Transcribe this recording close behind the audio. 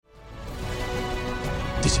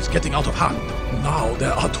This is getting out of hand. Now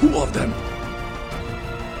there are two of them.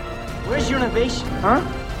 Where's your innovation, huh?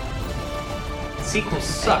 Sequels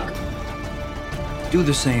suck. Do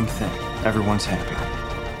the same thing. Everyone's happy.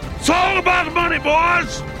 It's all about money,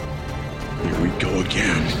 boys! Here we go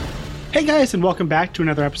again. Hey guys, and welcome back to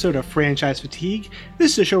another episode of Franchise Fatigue.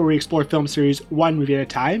 This is a show where we explore film series one movie at a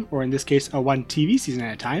time, or in this case, a one TV season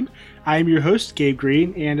at a time. I am your host, Gabe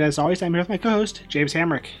Green, and as always, I'm here with my co-host, James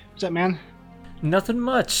Hamrick. What's up, man? Nothing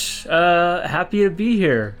much. Happy to be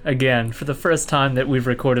here again for the first time that we've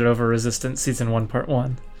recorded over Resistance Season 1, Part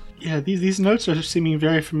 1. Yeah, these notes are seeming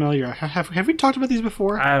very familiar. Have we talked about these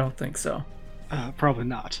before? I don't think so. Probably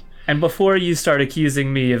not. And before you start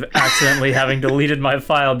accusing me of accidentally having deleted my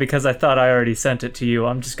file because I thought I already sent it to you,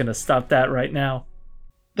 I'm just going to stop that right now.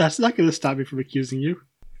 That's not going to stop me from accusing you.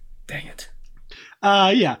 Dang it.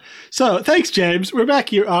 Yeah. So, thanks, James. We're back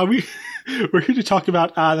here. We're here to talk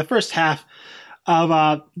about the first half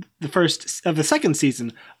of the second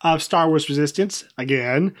season of Star Wars Resistance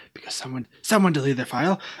again, because someone deleted their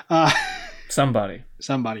file. Somebody.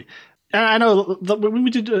 And I know when we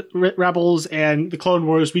did Rebels and the Clone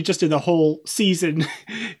Wars, we just did the whole season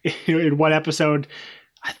in one episode.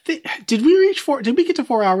 I think did we get to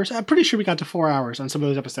 4 hours? I'm pretty sure we got to 4 hours on some of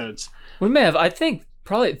those episodes. We may have. I think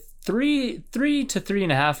probably three to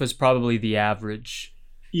 3.5 was probably the average.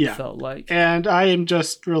 Yeah, felt like. And I am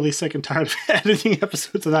just really sick and tired of editing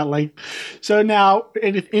episodes of that length. So now,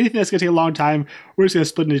 anything that's going to take a long time, we're just going to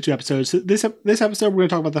split into two episodes. So this episode, we're going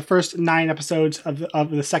to talk about the first 9 episodes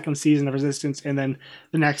of the second season of Resistance, and then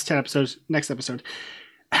the next 10 episodes next episode.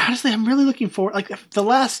 Honestly, I'm really looking forward. So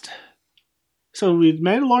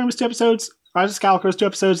Mandalorian was 2 episodes. Rise of Skywalker was 2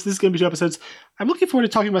 episodes. This is going to be 2 episodes. I'm looking forward to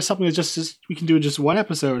talking about something that just we can do in just one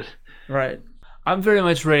episode. Right. I'm very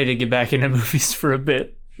much ready to get back into movies for a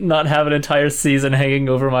bit. Not have an entire season hanging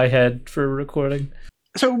over my head for recording.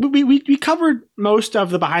 So we covered most of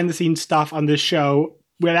the behind the scenes stuff on this show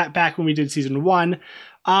back when we did season 1,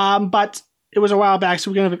 but it was a while back, so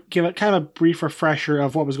we're going to give it kind of a brief refresher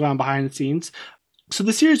of what was going on behind the scenes. So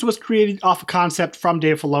the series was created off a concept from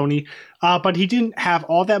Dave Filoni, but he didn't have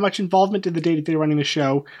all that much involvement in the day-to-day running the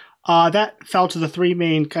show. That fell to the 3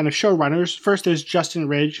 main kind of showrunners. First, there's Justin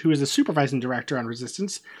Ridge, who is the supervising director on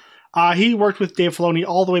Resistance. He worked with Dave Filoni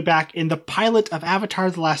all the way back in the pilot of Avatar: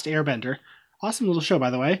 The Last Airbender. Awesome little show, by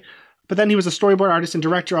the way. But then he was a storyboard artist and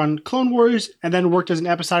director on Clone Wars, and then worked as an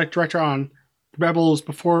episodic director on Rebels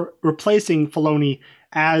before replacing Filoni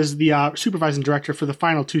as the supervising director for the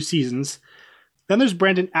final 2 seasons. Then there's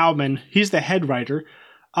Brandon Auman. He's the head writer.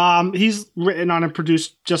 He's written on and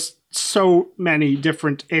produced just so many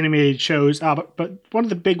different animated shows, but one of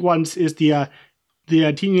the big ones is the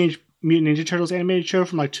Teenage Mutant Ninja Turtles animated show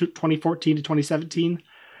from 2014 to 2017.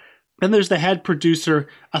 Then there's the head producer,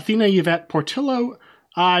 Athena Yvette Portillo,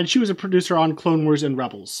 and she was a producer on Clone Wars and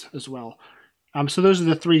Rebels as well. So those are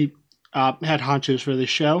the 3 head honchos for this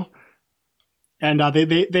show. And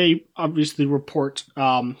they obviously report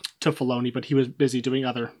to Filoni, but he was busy doing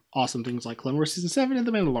other awesome things like Clone Wars Season 7 and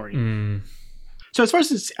The Mandalorian. So as far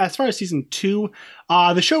as Season 2,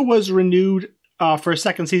 the show was renewed for a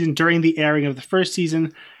second season during the airing of the first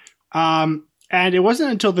season. And it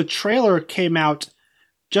wasn't until the trailer came out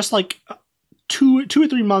just like 2 or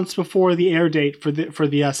 3 months before the air date for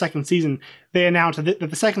the second season, they announced that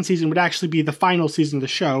the second season would actually be the final season of the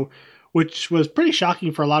show, which was pretty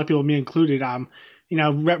shocking for a lot of people, me included.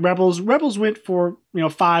 Rebels went for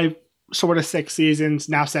 5, sort of 6 seasons,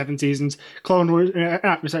 now 7 seasons. Clone Wars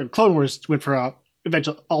went for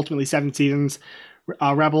ultimately 7 seasons.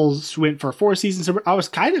 Rebels went for 4 seasons. So I was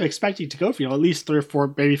kind of expecting to go for at least 3 or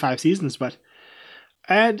 4, maybe 5 seasons. But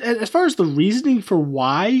and as far as the reasoning for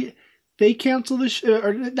why they canceled the show,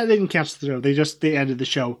 or they didn't cancel the show, they ended the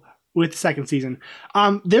show with the second season.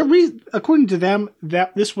 According to them,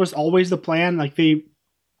 that this was always the plan. Like, they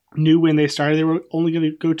knew when they started they were only going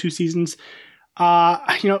to go 2 seasons.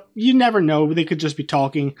 You never know. They could just be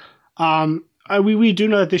talking. We do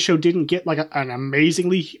know that this show didn't get like an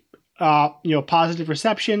amazingly positive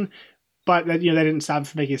reception, but that that didn't stop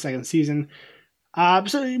from making a second season.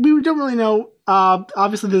 So we don't really know.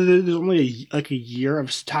 Obviously, there's only a year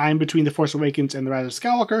of time between The Force Awakens and The Rise of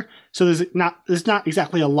Skywalker, so there's not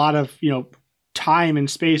exactly a lot of time and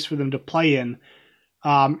space for them to play in,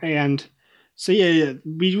 and so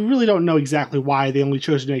we really don't know exactly why they only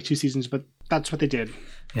chose to make 2 seasons, but that's what they did.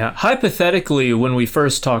 Yeah, hypothetically, when we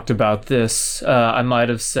first talked about this, I might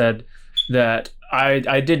have said that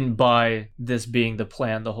I didn't buy this being the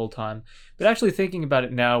plan the whole time. But actually thinking about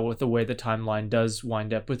it now, with the way the timeline does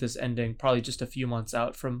wind up with this ending probably just a few months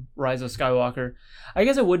out from Rise of Skywalker, I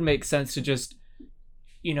guess it would make sense to just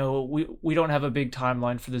we don't have a big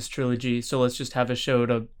timeline for this trilogy, so let's just have a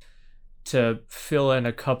show to fill in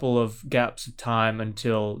a couple of gaps of time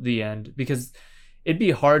until the end, because it'd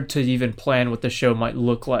be hard to even plan what the show might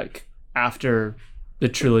look like after the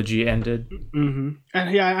trilogy ended. Mm-hmm.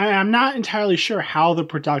 And yeah, I'm not entirely sure how the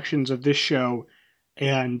productions of this show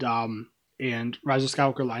and Rise of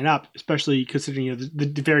Skywalker line up, especially considering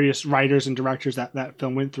the various writers and directors that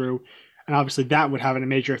film went through, and obviously that would have a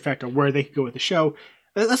major effect on where they could go with the show.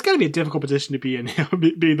 That's got to be a difficult position to be in,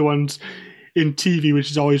 be the ones in TV,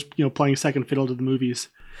 which is always playing second fiddle to the movies.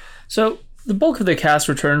 So the bulk of the cast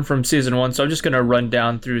returned from season 1, so I'm just going to run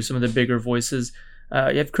down through some of the bigger voices.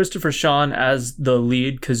 You have Christopher Sean as the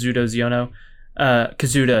lead, Kazuda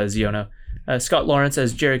Xiono. Scott Lawrence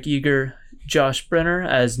as Jarek Yeager, Josh Brenner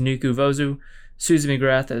as Nuku Vozu, Susie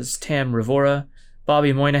McGrath as Tam Rivora,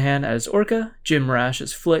 Bobby Moynihan as Orca, Jim Rash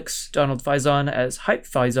as Flix, Donald Faison as Hype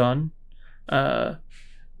Faison,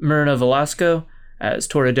 Myrna Velasco as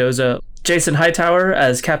Tora Doza, Jason Hightower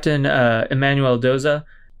as Captain Emmanuel Doza,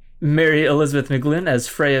 Mary Elizabeth McGlynn as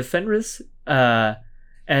Freya Fenris,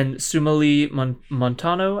 and Sumali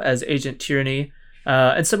Montano as Agent Tyranny.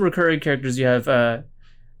 And some recurring characters, you have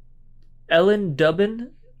Ellen Dubin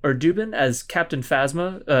as Captain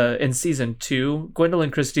Phasma in season 2.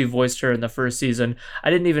 Gwendolyn Christie voiced her in the first season. I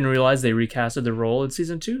didn't even realize they recasted the role in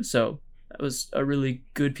season 2, so that was a really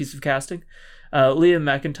good piece of casting. Liam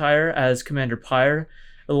McIntyre as Commander Pyre,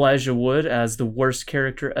 Elijah Wood as the worst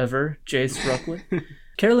character ever, Jace Rucklin,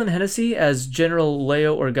 Carolyn Hennessy as General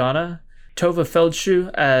Leo Organa, Tova Feldshuh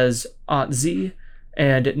as Aunt Z,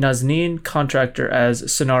 and Nazneen Contractor as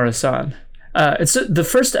Sonara-san. The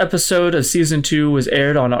first episode of season 2 was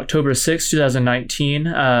aired on October 6, 2019,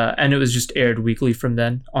 and it was just aired weekly from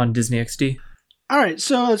then on Disney XD. All right,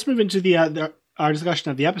 so let's move into our discussion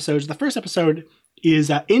of the episodes. The first episode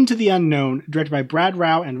is Into the Unknown, directed by Brad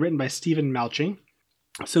Rao and written by Stephen Melching.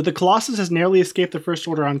 So the Colossus has narrowly escaped the First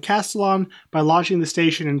Order on Castellon by launching the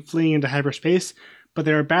station and fleeing into hyperspace, but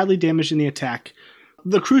they are badly damaged in the attack.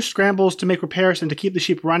 The crew scrambles to make repairs and to keep the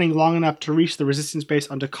ship running long enough to reach the Resistance base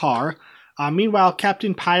on Dakar. Meanwhile,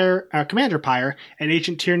 Commander Pyre and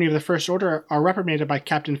Agent Tyranny of the First Order are reprimanded by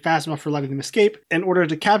Captain Phasma for letting them escape in order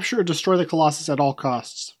to capture or destroy the Colossus at all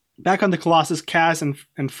costs. Back on the Colossus, Kaz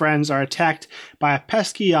and friends are attacked by a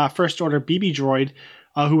pesky First Order BB droid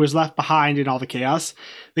who was left behind in all the chaos.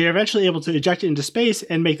 They are eventually able to eject it into space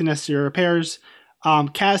and make the necessary repairs.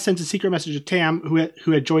 Kaz sends a secret message to Tam,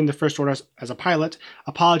 who had joined the First Order as a pilot,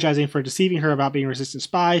 apologizing for deceiving her about being a Resistance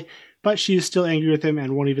spy, but she is still angry with him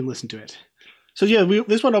and won't even listen to it. So yeah,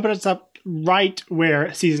 this one opens up right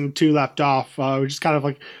where season 2 left off, which is kind of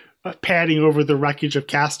like padding over the wreckage of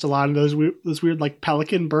Castellon, those weird like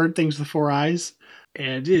pelican bird things with 4 eyes.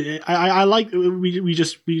 And I like we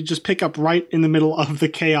just pick up right in the middle of the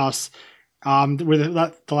chaos, where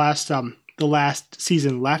the last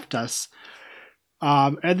season left us.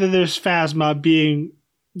 And then there's Phasma being,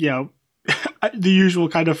 the usual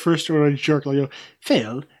kind of First Order jerk, like,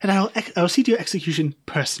 fail, and I'll see to your execution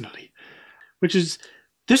personally. Which is,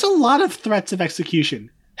 there's a lot of threats of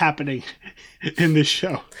execution happening in this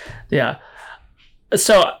show. Yeah.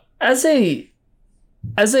 So as a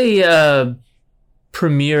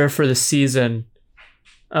premiere for the season,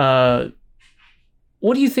 what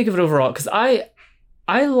do you think of it overall? Because I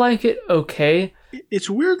like it okay.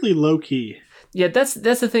 It's weirdly low key. Yeah, that's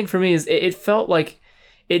the thing for me, is it felt like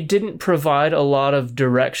it didn't provide a lot of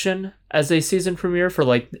direction as a season premiere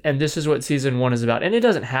for and this is what season 1 is about. And it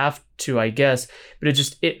doesn't have to, I guess, but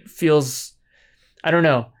it feels, I don't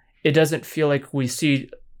know, it doesn't feel like we see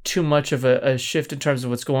too much of a shift in terms of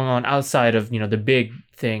what's going on outside of, the big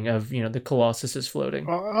thing of, the Colossus is floating.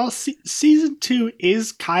 Well, season 2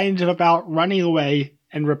 is kind of about running away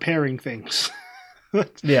and repairing things.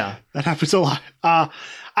 Yeah. That happens a lot.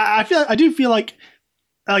 I do feel like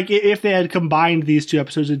if they had combined these 2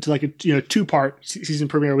 episodes into like a 2-part season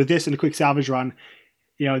premiere with this and a quick salvage run,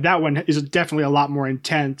 that one is definitely a lot more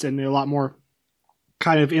intense and a lot more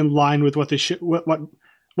kind of in line with what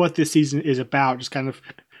this season is about. Just kind of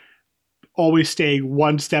always staying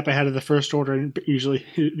one step ahead of the First Order and usually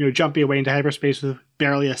jumping away into hyperspace with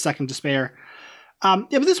barely a second to spare. But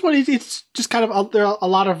this one, it's just kind of there are a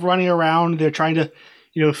lot of running around. They're trying to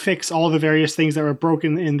fix all the various things that were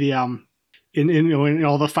broken in the in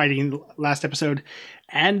all the fighting in the last episode,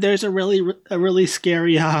 and there's a really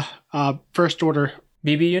scary First Order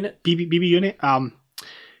BB unit.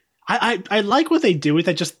 I like what they do with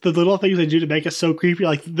it. Just the little things they do to make it so creepy,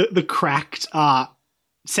 like the cracked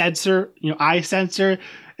sensor, eye sensor,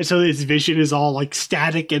 and so its vision is all like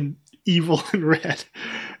static and evil and red.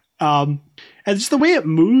 And just the way it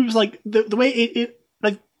moves, like the way it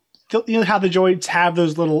like you know how the droids have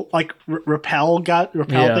those little like repel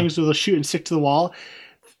things where they'll shoot and stick to the wall.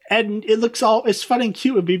 And it looks it's fun and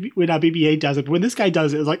cute when BB-8 does it. But when this guy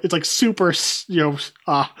does it, it's like super,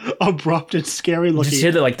 abrupt and scary looking. Just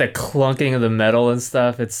hear the clunking of the metal and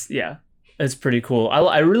stuff. It's pretty cool.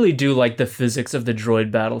 I really do like the physics of the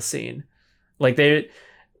droid battle scene. Like they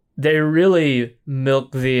really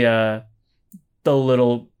milk the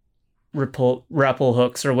little rappel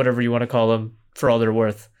hooks or whatever you want to call them for all they're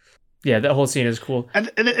worth. Yeah, that whole scene is cool.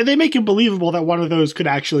 And they make it believable that one of those could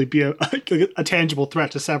actually be a tangible threat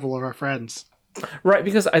to several of our friends. Right,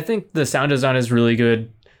 because I think the sound design is really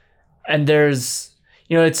good. And there's,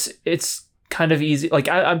 it's kind of easy. Like,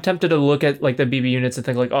 I'm tempted to look at, like, the BB units and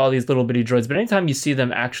think, like, oh, these little bitty droids. But anytime you see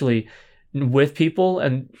them actually with people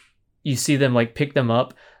and you see them, like, pick them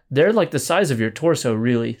up, they're, like, the size of your torso,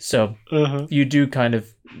 really. So you do kind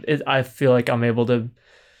of, I feel like I'm able to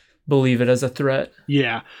believe it as a threat.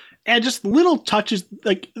 Yeah. And just little touches,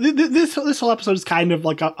 like this whole episode is kind of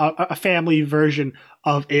like a family version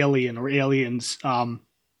of Alien or Aliens.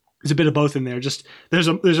 There's a bit of both in there. Just there's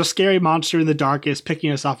a scary monster in the darkness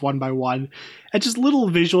picking us off one by one, and just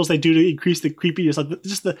little visuals they do to increase the creepiness. Like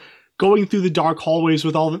just the going through the dark hallways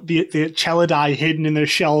with all the Chelidae hidden in their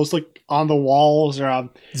shells, like on the walls. Or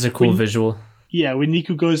it's a cool visual. Yeah, when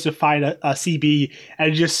Niku goes to find a CB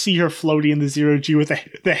and you just see her floating in the zero-G with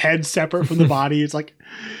the head separate from the body. It's like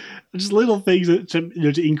just little things to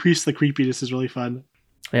increase the creepiness is really fun.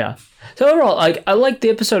 Yeah. So overall, I like the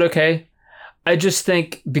episode okay. I just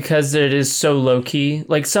think because it is so low key,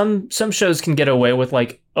 like some shows can get away with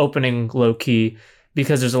like opening low key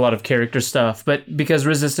because there's a lot of character stuff, but because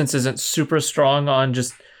Resistance isn't super strong on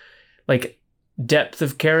just like depth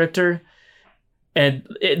of character, and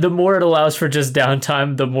the more it allows for just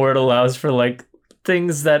downtime, the more it allows for like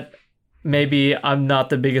things that maybe I'm not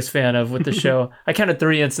the biggest fan of with the show. I counted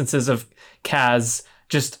 3 instances of Kaz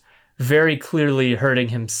just very clearly hurting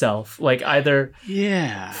himself, like either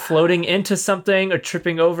floating into something or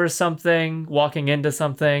tripping over something, walking into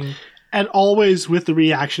something. And always with the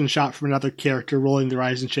reaction shot from another character rolling their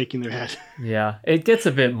eyes and shaking their head. Yeah, it gets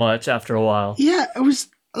a bit much after a while. Yeah, it was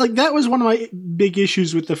like that was one of my big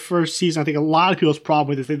issues with the first season. I think a lot of people's problem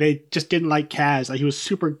with it is that they just didn't like Kaz. Like he was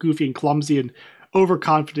super goofy and clumsy and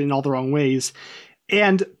overconfident in all the wrong ways.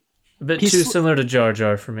 And a bit too similar to Jar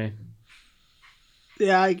Jar for me.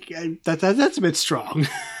 Yeah, that's a bit strong.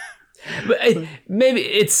 But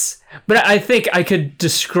I think I could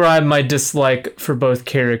describe my dislike for both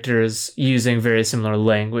characters using very similar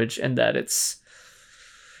language, and that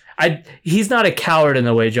he's not a coward in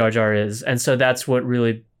the way Jar Jar is, and so that's what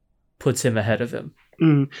really puts him ahead of him.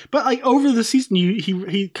 But like over the season,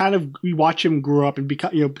 we watch him grow up and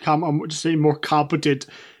become just a more competent,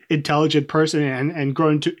 intelligent person, and grow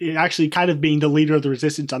into actually kind of being the leader of the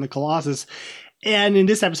Resistance on the Colossus. And in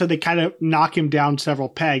this episode, they kind of knock him down several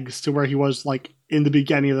pegs to where he was like in the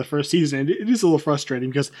beginning of the first season. And it is a little frustrating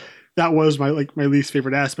because that was my least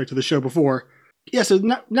favorite aspect of the show before. Yeah, so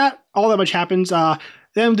not all that much happens.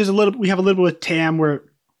 Then we have a little bit with Tam where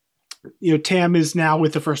Tam is now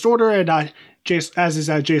with the First Order, and Jace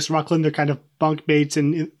Rucklin. They're kind of bunk mates,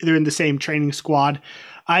 and they're in the same training squad.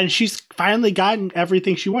 And she's finally gotten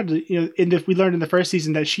everything she wanted. We learned in the first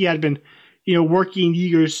season that she had been working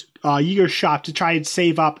Yeager's shop to try and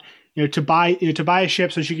save up, to buy a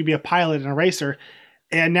ship so she could be a pilot and a racer.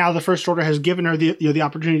 And now the First Order has given her the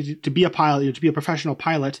opportunity to be a pilot, to be a professional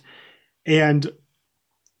pilot. And,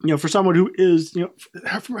 for someone who is,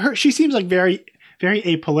 she seems like very, very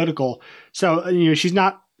apolitical. So, she's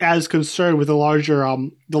not as concerned with the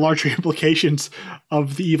larger implications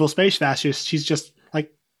of the evil space fascists. She's just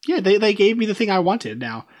like, yeah, they gave me the thing I wanted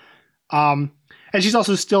now. And she's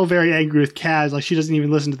also still very angry with Kaz. Like she doesn't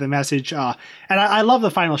even listen to the message. And I love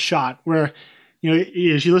the final shot where,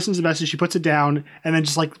 she listens to the message, she puts it down, and then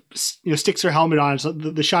just like, sticks her helmet on. So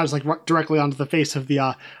the shot is like directly onto the face of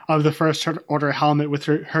the First Order helmet with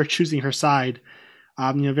her choosing her side.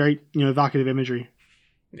 Very evocative imagery.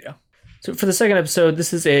 Yeah. So for the second episode,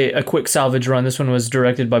 this is a quick salvage run. This one was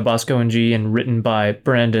directed by Bosco and G and written by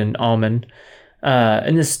Brandon Allman.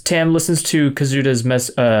 And this Tam listens to Kazuda's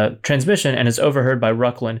transmission and is overheard by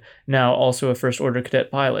Rucklin, now also a First Order cadet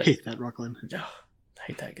pilot. I hate that Rucklin. Oh, I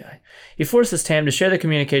hate that guy. He forces Tam to share the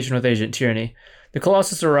communication with Agent Tierney. The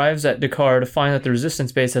Colossus arrives at Dakar to find that the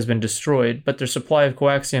Resistance base has been destroyed, but their supply of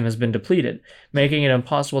coaxium has been depleted, making it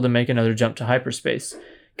impossible to make another jump to hyperspace.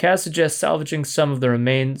 Kaz suggests salvaging some of the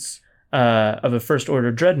remains of a First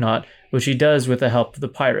Order dreadnought, which he does with the help of the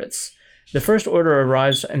pirates. The First Order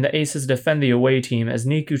arrives and the Aces defend the away team as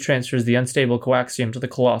Niku transfers the unstable coaxium to the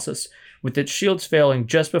Colossus, with its shields failing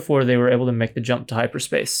just before they were able to make the jump to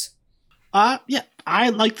hyperspace. Yeah, I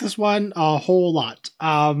like this one a whole lot.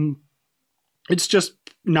 It's just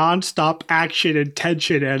nonstop action and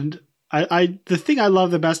tension, and I the thing I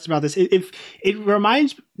love the best about this, it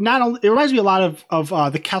reminds me a lot of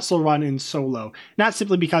the Kessel Run in Solo. Not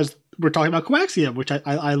simply because we're talking about coaxium, which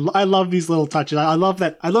I love these little touches. I love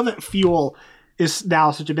that fuel is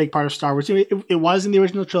now such a big part of Star Wars. It was in the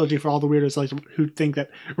original trilogy for all the weirdos like who think that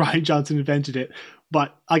Rian Johnson invented it,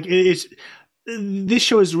 but like this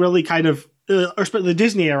show is really kind of, or the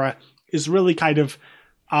Disney era is really kind of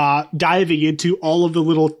diving into all of the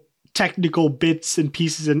little technical bits and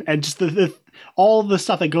pieces and just the all the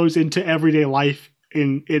stuff that goes into everyday life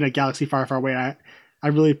in a galaxy far, far away. I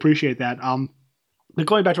really appreciate that. But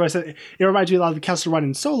going back to what I said, it reminds me a lot of the Kessel Run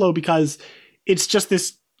in Solo because it's just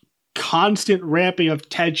this constant ramping of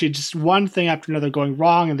tension, just one thing after another going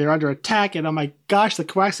wrong, and they're under attack, and oh my gosh, the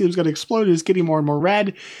coaxium's going to explode. It's getting more and more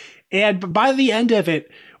red, and by the end of it,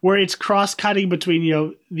 where it's cross-cutting between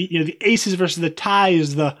the aces versus the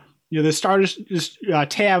ties, the Star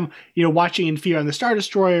Tam watching in fear on the Star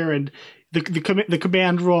Destroyer, and the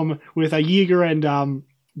command room with Yeager and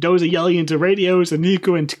Doza yelling into radios, and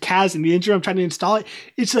Nico and Kaz in the engine room trying to install it.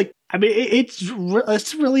 It's like, I mean,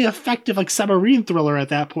 it's really effective, like submarine thriller at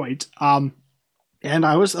that point. And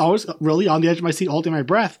I was really on the edge of my seat, holding my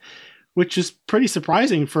breath, which is pretty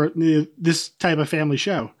surprising for this type of family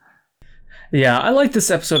show. Yeah, I like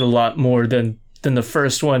this episode a lot more than the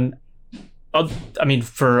first one. I mean,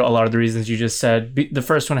 for a lot of the reasons you just said. The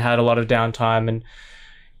first one had a lot of downtime, and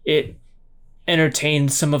it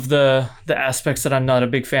entertained some of the aspects that I'm not a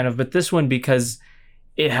big fan of. But this one, because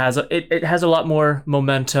it has a lot more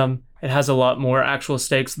momentum, it has a lot more actual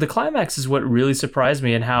stakes. The climax is what really surprised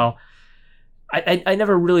me, and how I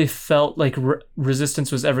never really felt like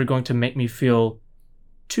Resistance was ever going to make me feel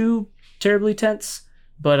too terribly tense.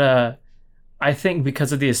 But I think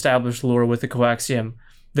because of the established lore with the coaxium,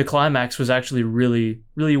 the climax was actually really,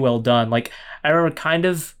 really well done. Like, I remember kind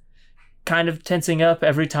of tensing up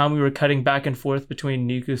every time we were cutting back and forth between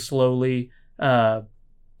Niku slowly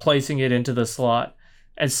placing it into the slot.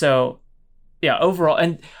 And so, yeah, overall,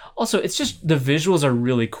 and also it's just the visuals are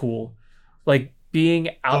really cool. Like, being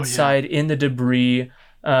outside in the debris,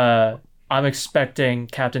 I'm expecting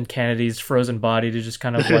Captain Kennedy's frozen body to just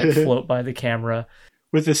kind of like float by the camera.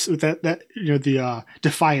 With that the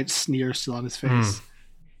defiant sneer still on his face.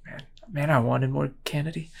 Man, I wanted more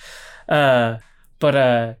Kennedy. Yeah,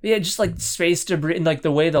 just like space debris and like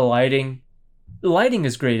the way the lighting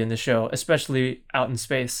is great in the show, especially out in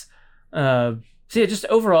space. So yeah, just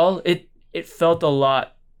overall, it felt a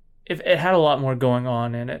lot. It had a lot more going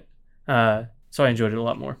on in it. So I enjoyed it a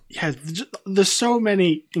lot more. Yeah, there's so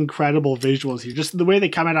many incredible visuals here. Just the way they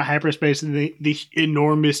come out of hyperspace and the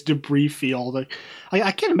enormous debris field.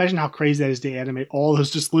 I can't imagine how crazy that is to animate all those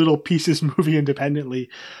just little pieces moving independently.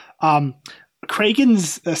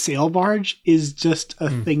 Kragen's sail barge is just a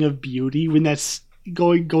thing of beauty when that's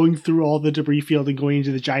going through all the debris field and going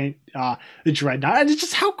into the giant the dreadnought. And it's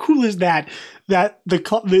just, how cool is that the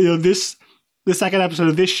second episode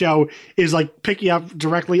of this show is like picking up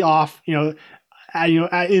directly off in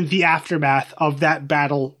the aftermath of that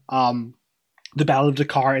battle, the Battle of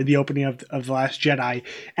Dakar and the opening of The Last Jedi,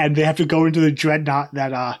 and they have to go into the dreadnought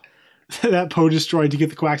that that Poe destroyed to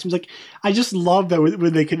get the coaxium. Like, I just love that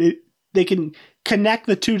when they can connect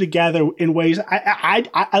the two together in ways I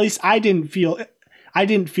at least I didn't feel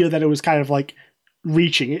that it was kind of like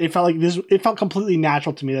reaching. It felt like it felt completely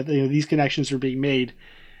natural to me that these connections are being made.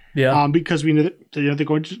 Yeah. Because we know that they're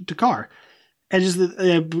going to Dakar. And just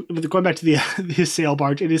going back to the sail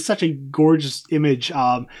barge, it is such a gorgeous image.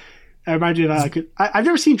 It reminds me of I've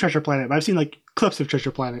never seen Treasure Planet, but I've seen like clips of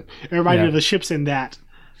Treasure Planet. It reminds me of the ships in that.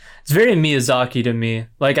 It's very Miyazaki to me.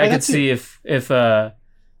 Like, I could see if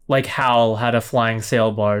like Howl had a flying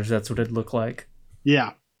sail barge, that's what it'd look like.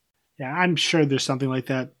 Yeah, I'm sure there's something like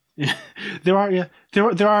that.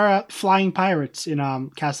 there are flying pirates in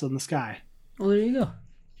Castle in the Sky. Well, there you go.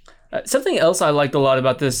 Something else I liked a lot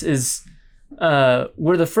about this is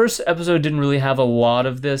where the first episode didn't really have a lot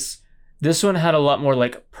of this. This one had a lot more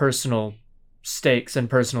like personal stakes and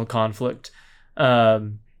personal conflict.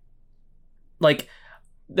 Like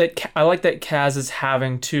that, I like that Kaz is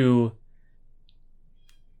having to.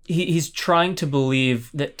 He's trying to believe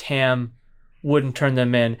that Tam wouldn't turn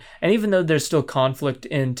them in, and even though there's still conflict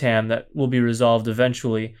in Tam that will be resolved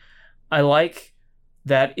eventually, I like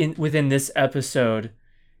that within this episode,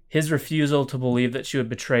 his refusal to believe that she would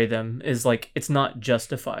betray them is like, it's not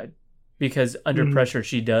justified, because under pressure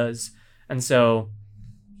she does. And so,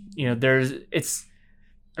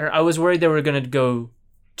 I was worried they were going to go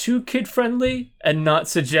too kid friendly and not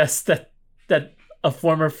suggest that a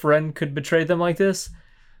former friend could betray them like this,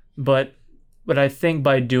 but I think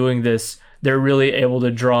by doing this, they're really able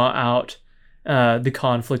to draw out the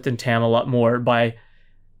conflict in Tam a lot more by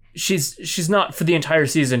she's not for the entire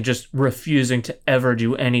season just refusing to ever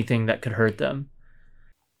do anything that could hurt them.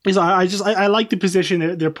 I like the position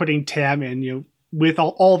that they're putting Tam in, with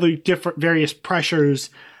all the different various pressures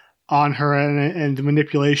on her and the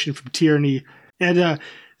manipulation from Tierney. And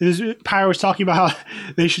Pyre was talking about how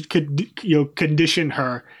they should condition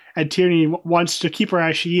her, and Tierney wants to keep her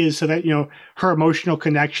as she is so that her emotional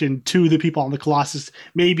connection to the people on the Colossus,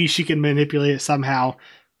 maybe she can manipulate it somehow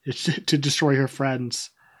to destroy her friends.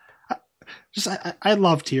 I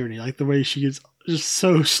love Tierney, like the way she is just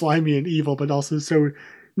so slimy and evil, but also so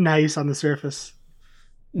nice on the surface.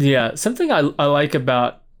 Yeah, something I like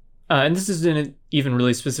about, and this isn't even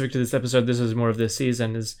really specific to this episode, this is more of this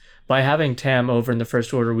season, is by having Tam over in the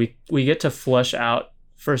First Order, we get to flesh out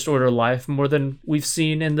First Order life more than we've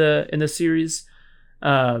seen in the series,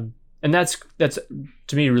 and that's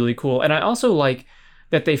to me really cool. And I also like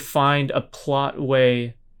that they find a plot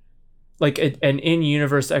way, like an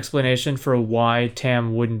in-universe explanation for why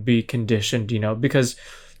Tam wouldn't be conditioned, because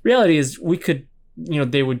reality is we could,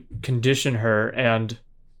 they would condition her and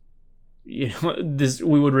we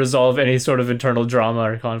would resolve any sort of internal drama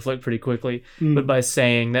or conflict pretty quickly. But by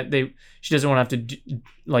saying that she doesn't want to have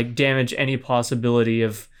to damage any possibility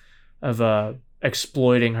of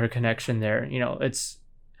exploiting her connection there.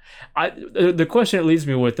 The question it leaves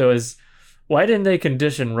me with though is, why didn't they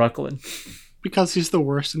condition Rucklin? Because he's the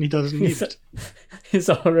worst and he doesn't need it.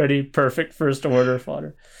 He's already perfect First Order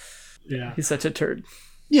fodder. Yeah. He's such a turd.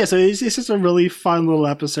 Yeah, so it's just a really fun little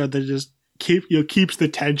episode that just keeps the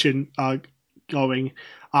tension going.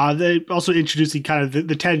 They also introducing kind of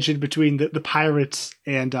the tension between the pirates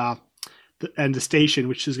and the station,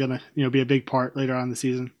 which is going to be a big part later on in the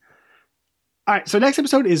season. All right, so next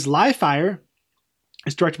episode is Live Fire.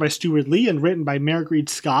 It's directed by Stuart Lee and written by Merrick Reed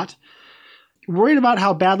Scott. Worried about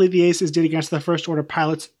how badly the Aces did against the First Order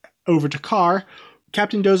pilots over Takar,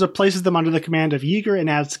 Captain Doza places them under the command of Yeager and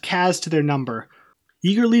adds Kaz to their number.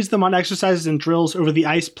 Yeager leads them on exercises and drills over the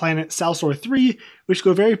ice planet Salsor 3, which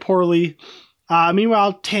go very poorly.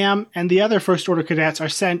 Meanwhile, Tam and the other First Order cadets are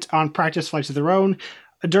sent on practice flights of their own.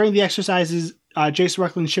 During the exercises, Jace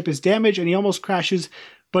Rucklin's ship is damaged and he almost crashes,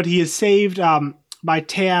 but he is saved by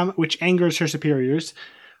Tam, which angers her superiors.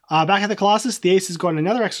 Back at the Colossus, the Aces go on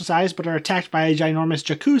another exercise, but are attacked by a ginormous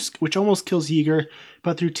Jakusk, which almost kills Yeager,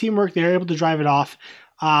 but through teamwork, they are able to drive it off.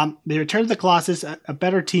 They return to the Colossus, a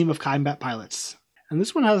better team of combat pilots. And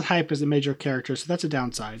this one has Hype as a major character, so that's a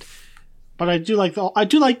downside. But I do like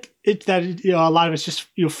it that a lot of it's just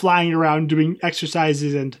flying around doing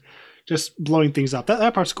exercises and just blowing things up.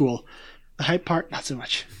 That part's cool. The Hype part, not so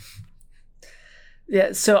much.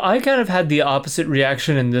 Yeah, so I kind of had the opposite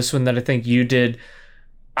reaction in this one that I think you did.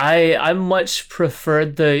 I much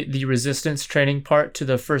preferred the resistance training part to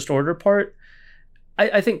the First Order part.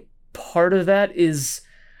 I think part of that is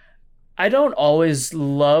I don't always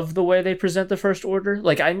love the way they present the First Order.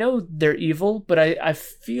 I know they're evil, but I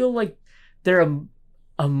feel like they're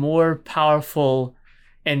a more powerful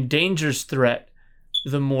and dangerous threat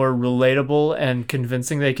the more relatable and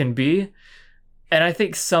convincing they can be. And I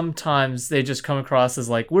think sometimes they just come across as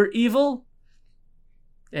we're evil,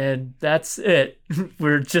 and that's it.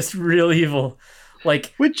 We're just real evil.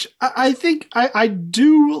 Which I think I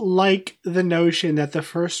do like the notion that the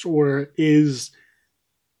First Order is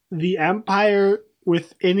the Empire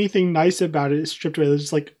with anything nice about it stripped away.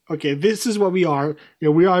 It's okay, this is what we are.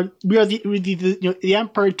 We are the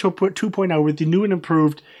Empire 2.0 with the new and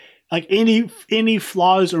improved. Any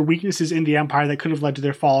flaws or weaknesses in the Empire that could have led to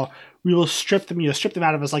their fall, we will strip them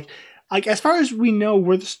out of us. As far as we know,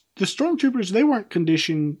 the Stormtroopers, they weren't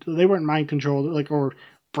conditioned, they weren't mind controlled, or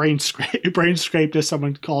brain scraped, as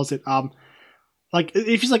someone calls it.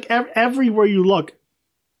 If it's everywhere you look,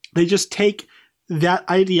 they just take that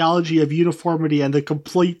ideology of uniformity and the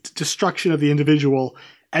complete destruction of the individual,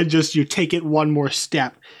 and just take it one more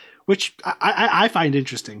step, which I find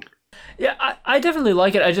interesting. Yeah, I definitely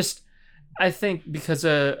like it. I think because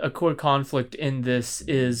a core conflict in this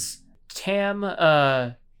is Tam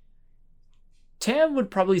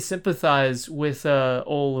would probably sympathize with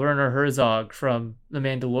old Werner Herzog from The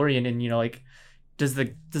Mandalorian, and does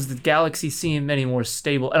the galaxy seem any more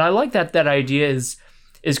stable? And I like that idea is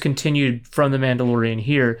continued from The Mandalorian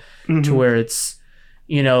here, to where it's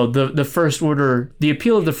the First Order. The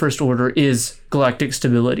appeal of the First Order is galactic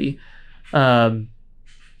stability.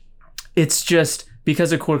 It's just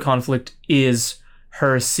because a core conflict is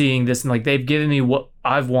her seeing this and they've given me what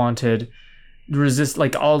I've wanted. Resist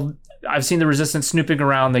I've seen the Resistance snooping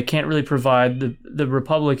around. They can't really provide. The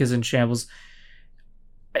Republic is in shambles.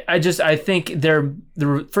 I think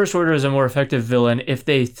the First Order is a more effective villain if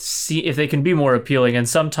they can be more appealing. And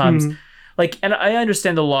sometimes, and I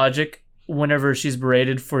understand the logic whenever she's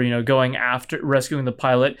berated for going after rescuing the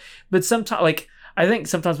pilot, but sometimes I think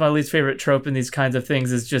sometimes my least favorite trope in these kinds of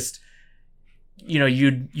things is just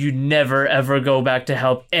you never ever go back to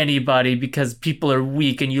help anybody because people are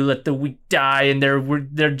weak and you let the weak die and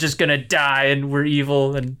they're just gonna die and we're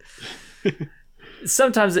evil and.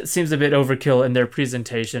 Sometimes it seems a bit overkill in their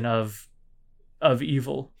presentation of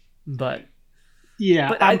evil, but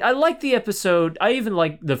I like the episode. I even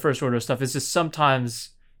like the First Order stuff. It's just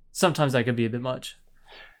sometimes that could be a bit much.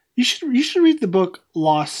 You should read the book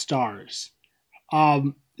Lost Stars.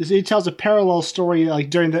 It tells a parallel story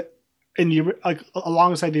alongside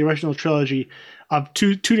the original trilogy of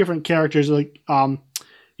two different characters, your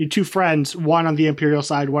two friends, one on the Imperial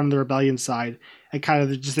side, one on the Rebellion side. And kind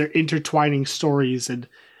of just their intertwining stories, and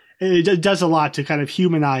it does a lot to kind of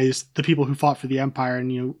humanize the people who fought for the Empire,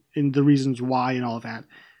 and and the reasons why and all of that.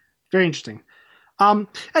 Very interesting. And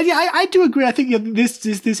yeah, I do agree. I think this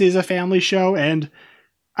is a family show, and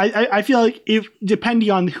I feel like if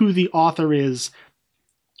depending on who the author is,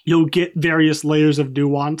 you'll get various layers of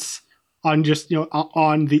nuance on just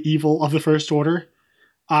on the evil of the First Order.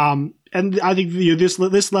 And I think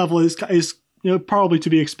this level is probably to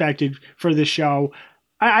be expected for this show.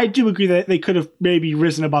 I do agree that they could have maybe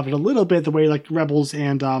risen above it a little bit, the way like Rebels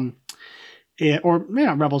and or maybe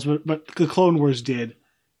not Rebels, but the Clone Wars did.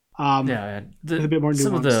 A bit more nuance.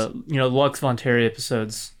 Some of the Lux Von Terry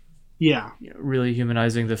episodes. Yeah, really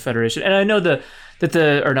humanizing the Federation, and I know the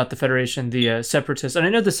Separatists, and I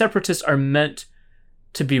know the Separatists are meant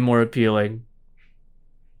to be more appealing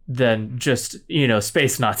than just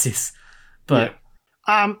space Nazis, but.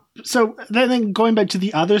 Yeah. So then going back to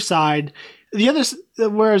the other side,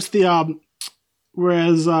 whereas the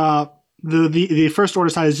First Order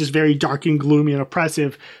side is just very dark and gloomy and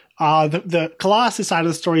oppressive. The Colossus side of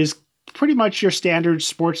the story is pretty much your standard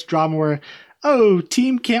sports drama where,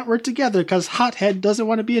 team can't work together because Hothead doesn't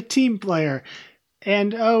want to be a team player.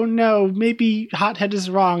 And oh no, maybe Hothead is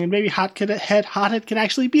wrong, and maybe Hothead can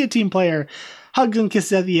actually be a team player. Hugs and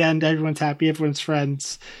kisses at the end, everyone's happy, everyone's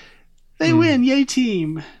friends. They win, yay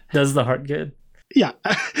team. Does the heart good? Yeah,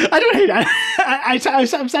 I don't hate it.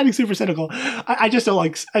 I'm sounding super cynical. I just don't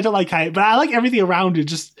like. I don't like Hyatt, but I like everything around it.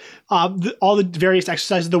 Just all the various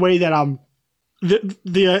exercises, the way that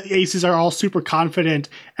the aces are all super confident,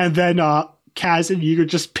 and then Kaz and Yeager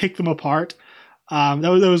just pick them apart. That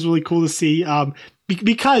was really cool to see.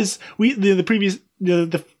 Because the previous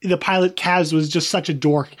the pilot Kaz was just such a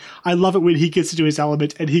dork. I love it when he gets into his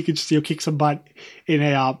element and he can just kick some butt in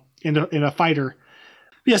a fighter.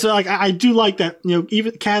 Yeah, so I do like that.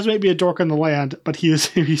 Even Kaz may be a dork on the land, but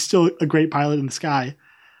he's still a great pilot in the sky.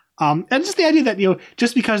 And just the idea that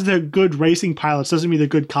just because they're good racing pilots doesn't mean they're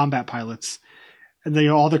good combat pilots. And then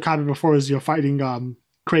all their combat before was fighting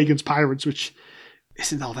Kragan's pirates, which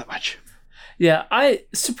isn't all that much. Yeah, I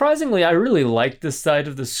really liked this side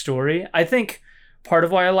of the story. I think part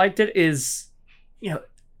of why I liked it is,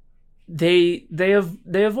 they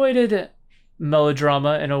avoided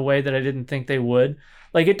melodrama in a way that I didn't think they would.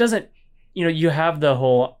 Like, it doesn't, you have the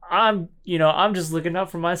whole, I'm just looking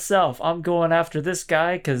out for myself. I'm going after this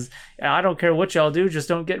guy because I don't care what y'all do, just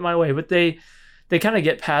don't get in my way. But they kind of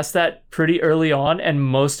get past that pretty early on, and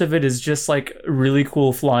most of it is just like really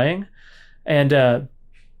cool flying. And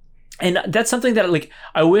that's something that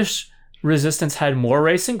I wish Resistance had more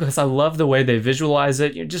racing, because I love the way they visualize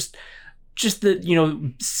it. Just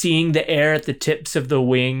the seeing the air at the tips of the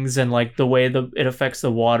wings and the way it affects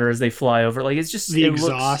the water as they fly over. It's just the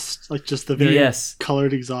exhaust, just the very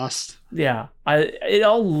colored exhaust. Yeah, it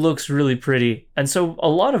all looks really pretty, and so a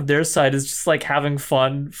lot of their side is just having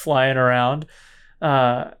fun flying around,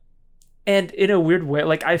 and in a weird way,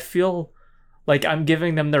 I feel like I'm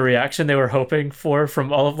giving them the reaction they were hoping for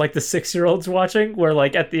from all of the 6-year-olds watching, where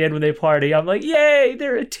at the end when they party, I'm like, yay,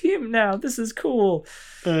 they're a team now, this is cool.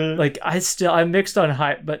 I'm mixed on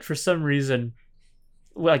hype, but for some reason,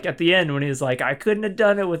 at the end when he's I couldn't have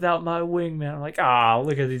done it without my wingman, I'm like,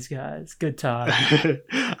 look at these guys, good time.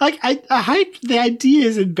 I hype, the idea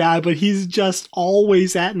isn't bad, but he's just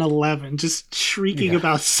always at an 11, just shrieking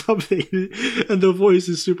about something, and the voice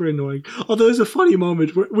is super annoying. Although there's a funny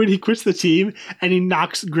moment when he quits the team and he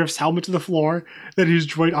knocks Griff's helmet to the floor, then his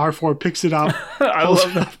droid R4 picks it up, I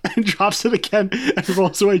love that, and drops it again and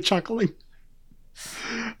rolls away chuckling.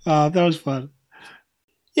 That was fun.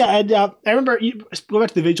 Yeah, and I remember going back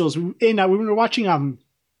to the vigils, and we were watching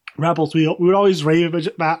Rebels, we would always rave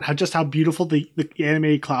about how beautiful the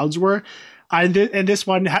animated clouds were. And this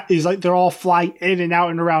one is like they're all flying in and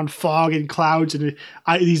out and around fog and clouds and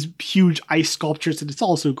these huge ice sculptures, and it's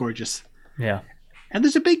all so gorgeous. Yeah. And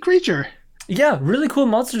there's a big creature. Yeah, really cool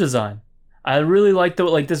monster design. I really like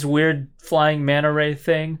this weird flying manta ray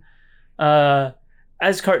thing.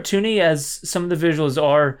 As cartoony as some of the visuals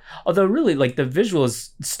are, although really like the visuals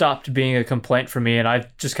stopped being a complaint for me, and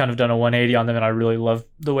I've just kind of done a 180 on them, and I really love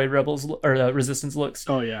the way Resistance looks.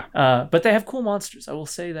 Oh yeah. But they have cool monsters. I will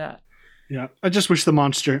say that. Yeah, I just wish the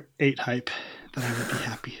monster ate hype, then I would be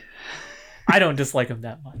happy. I don't dislike him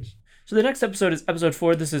that much. So the next episode is episode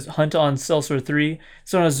 4. This is Hunt on Seltzor 3.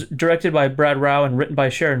 This one was directed by Brad Rao and written by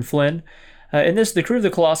Sharon Flynn. In this, the crew of the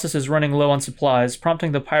Colossus is running low on supplies,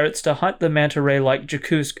 prompting the pirates to hunt the manta ray-like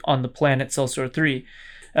Jakusk on the planet Seltzor 3.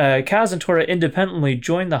 Kaz and Tora independently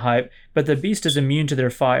join the hype, but the beast is immune to their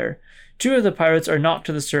fire. 2 of the pirates are knocked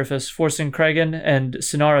to the surface, forcing Kragan and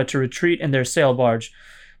Sinara to retreat in their sail barge.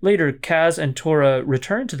 Later, Kaz and Tora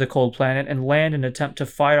return to the cold planet and land and attempt to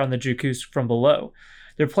fire on the Jakusk from below.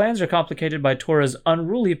 Their plans are complicated by Tora's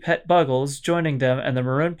unruly pet Buggles joining them and the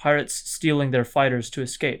maroon pirates stealing their fighters to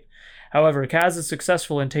escape. However, Kaz is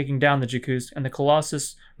successful in taking down the Jakusk, and the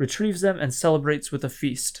Colossus retrieves them and celebrates with a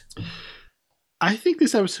feast. I think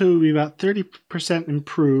this episode would be about 30%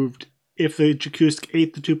 improved if the Jakusk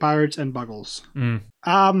ate the 2 pirates and Buggles.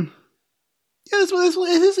 Yeah,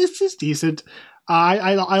 this is decent.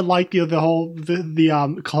 I like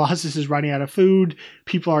the Colossus is running out of food.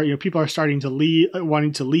 People are starting to leave,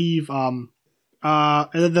 wanting to leave. And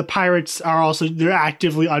then the pirates are they're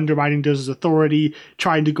actively undermining Doza's authority,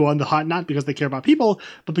 trying to go on the hunt, not because they care about people,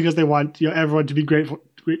 but because they want everyone to be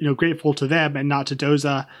grateful to them and not to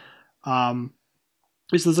Doza. I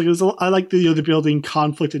like the building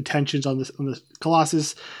conflict and tensions on the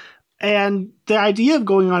Colossus. And the idea of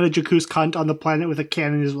going on a Jakusk hunt on the planet with a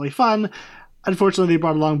cannon is really fun. Unfortunately, they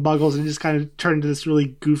brought along Buggles and just kind of turned into this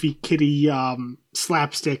really goofy kitty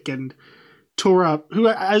slapstick. And Tora, who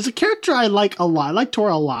as a character I like a lot, I like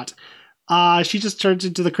Tora a lot. She just turns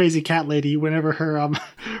into the crazy cat lady whenever her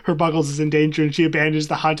Buggles is in danger, and she abandons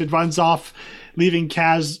the hunt and runs off, leaving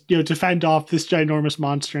Kaz to fend off this ginormous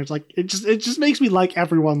monster. And it's like it just makes me like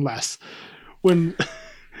everyone less when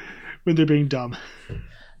they're being dumb.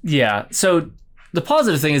 Yeah. So the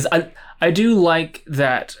positive thing is I do like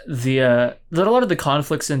that that a lot of the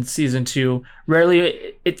conflicts in season 2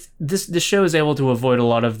 rarely this show is able to avoid a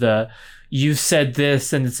lot of the you said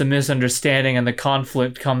this and it's a misunderstanding, and the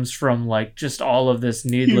conflict comes from like just all of this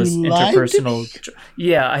needless interpersonal.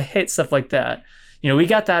 Yeah, I hate stuff like that. We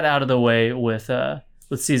got that out of the way with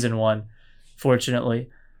season 1, fortunately.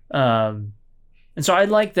 And so I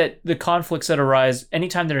like that the conflicts that arise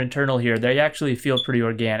anytime they're internal here, they actually feel pretty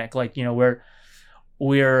organic. Like,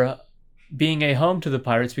 we're being a home to the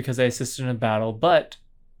pirates because they assisted in a battle, but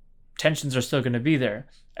tensions are still going to be there.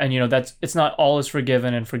 And, it's not all is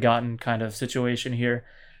forgiven and forgotten kind of situation here.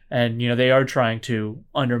 And, they are trying to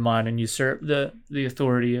undermine and usurp the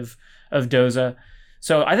authority of Doza.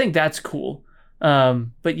 So I think that's cool.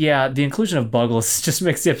 But yeah, the inclusion of Buggles just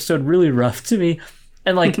makes the episode really rough to me.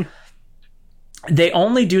 And like, they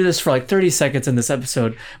only do this for like 30 seconds in this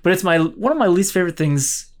episode, but it's one of my least favorite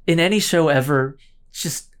things in any show ever,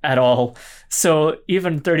 just at all. So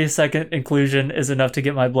even 30-second inclusion is enough to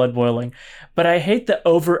get my blood boiling. But I hate the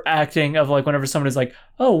overacting of like whenever somebody's like,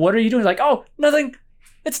 oh, what are you doing? Like, oh, nothing.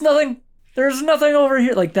 It's nothing. There's nothing over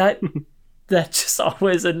here. Like that, that just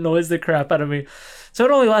always annoys the crap out of me. So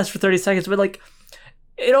it only lasts for 30 seconds, but like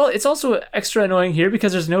it's also extra annoying here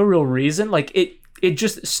because there's no real reason. Like it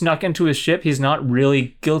just snuck into his ship. He's not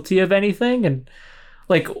really guilty of anything. And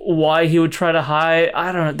like why he would try to hide,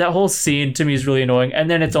 I don't know. That whole scene to me is really annoying. And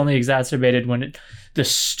then it's only exacerbated when the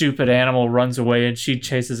stupid animal runs away and she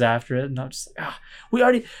chases after it. And I'm just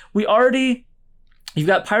like, we already, you've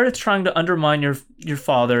got pirates trying to undermine your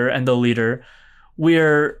father and the leader.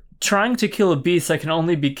 We're trying to kill a beast that can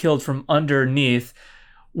only be killed from underneath.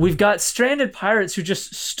 We've got stranded pirates who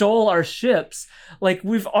just stole our ships. Like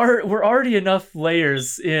we're already enough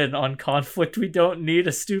layers in on conflict. We don't need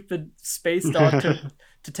a stupid space dog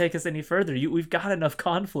to take us any further. We've got enough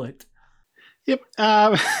conflict. Yep.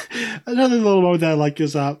 Another little moment that I like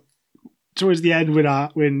is towards the end when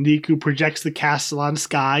Niku projects the Castellan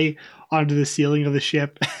sky onto the ceiling of the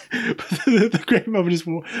ship. The great moment is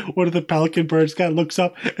one of the pelican birds kind of looks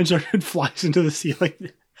up and sort of flies into the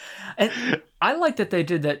ceiling. And I like that they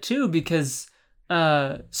did that too because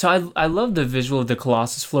so I love the visual of the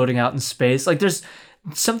Colossus floating out in space. Like there's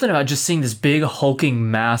something about just seeing this big hulking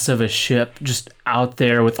mass of a ship just out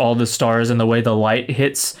there with all the stars and the way the light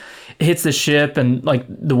hits. hits the ship and like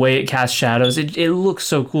the way it casts shadows, it looks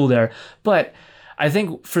so cool there. But I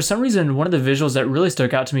think for some reason, one of the visuals that really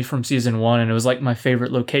stuck out to me from season 1, and it was like my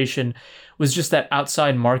favorite location, was just that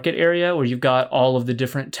outside market area where you've got all of the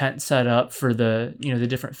different tents set up for the, you know, the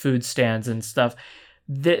different food stands and stuff.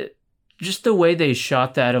 Just the way they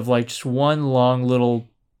shot that of like just one long little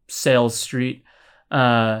sales street,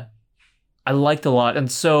 I liked a lot.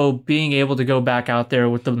 And so being able to go back out there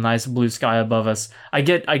with the nice blue sky above us, I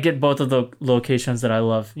get both of the locations that I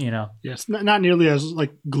love, you know. Yes, not nearly as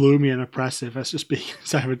like gloomy and oppressive as just being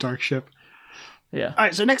inside of a dark ship. Yeah. All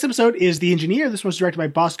right, so next episode is The Engineer. This was directed by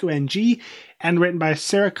Bosco NG and written by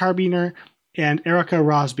Sarah Carbiner and Erica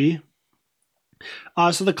Rosby.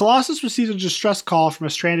 So the Colossus receives a distress call from a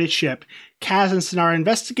stranded ship. Kaz and Synara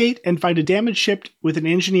investigate and find a damaged ship with an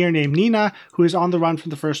engineer named Nina who is on the run from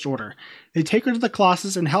the First Order. They take her to the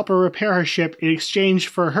Colossus and help her repair her ship in exchange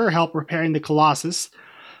for her help repairing the Colossus.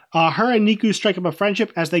 Her and Niku strike up a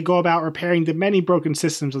friendship as they go about repairing the many broken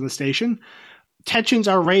systems on the station. Tensions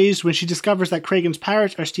are raised when she discovers that Kragan's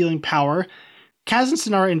pirates are stealing power. Kaz and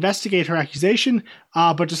Synara investigate her accusation,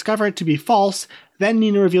 but discover it to be false. Then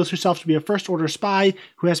Nina reveals herself to be a First Order spy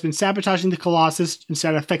who has been sabotaging the Colossus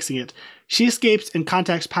instead of fixing it. She escapes and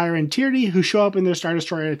contacts Pyra and Tierney, who show up in their Star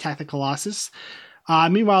Destroyer and attack the Colossus.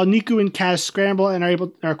 Meanwhile, Niku and Kaz scramble and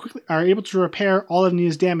are able to repair all of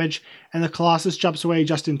Nina's damage, and the Colossus jumps away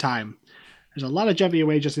just in time. There's a lot of jumping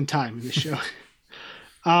away just in time in this show.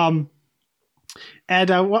 One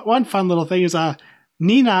fun little thing is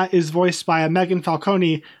Nina is voiced by Megan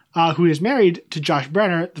Falcone, who is married to Josh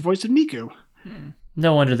Brenner, the voice of Niku.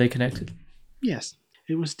 No wonder they connected. Yes,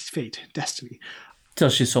 it was fate, destiny.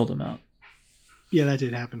 Till she sold him out. Yeah, that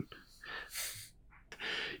did happen.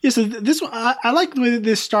 Yeah, so this one, I like the way that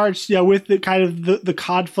this starts, you know, with the kind of the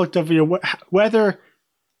conflict of, you know, whether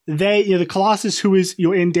they, you know, the Colossus, who is, you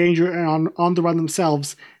know, in danger and on the run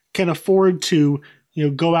themselves, can afford to, you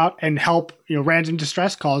know, go out and help, you know, random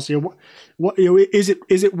distress calls. You know, what, you know, is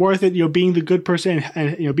it worth it, you know, being the good person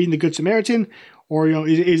and, you know, being the good Samaritan, or, you know,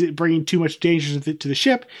 is it bringing too much danger to the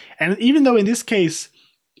ship? And even though in this case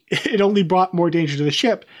it only brought more danger to the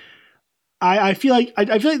ship, I feel like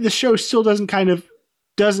the show still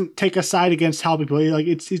doesn't take a side against helping people. Like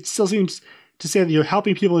it still seems to say that, you know,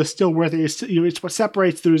 helping people is still worth it. It's, you know, it's what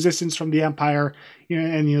separates the Resistance from the Empire, you know,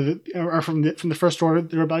 and, you know, or from the First Order,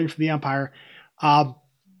 the rebellion from the Empire. But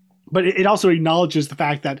it also acknowledges the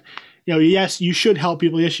fact that, you know, yes, you should help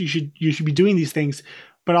people. Yes, you should be doing these things.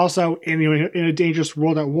 But also, in a dangerous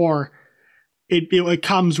world at war, it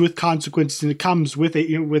comes with consequences, and it comes with a,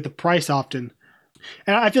 you know, with a price often.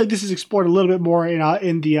 And I feel like this is explored a little bit more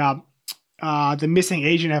in the missing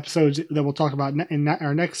agent episodes that we'll talk about in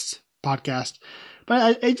our next podcast.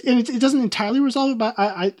 But it doesn't entirely resolve it. But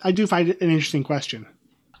I do find it an interesting question.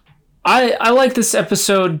 I like this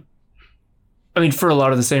episode. I mean, for a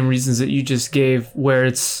lot of the same reasons that you just gave, where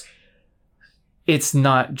it's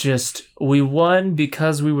not just we won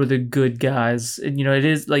because we were the good guys. And, you know, it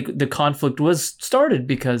is like the conflict was started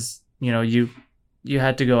because, you know, you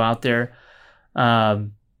had to go out there. I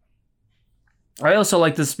also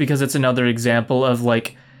like this because it's another example of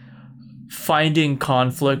like finding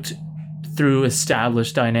conflict through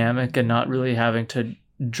established dynamic and not really having to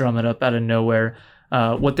drum it up out of nowhere.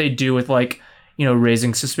 What they do with, like, you know,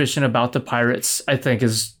 raising suspicion about the pirates, I think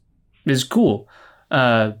is cool.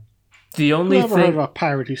 The only I've never thing heard of a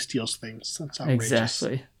pirate who steals things. That's outrageous.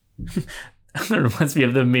 exactly. That reminds me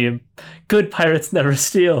of the meme. Good pirates never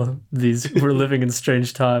steal. We're living in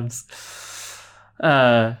strange times.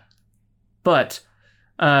 But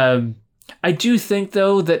I do think,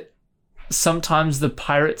 though, that sometimes the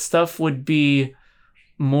pirate stuff would be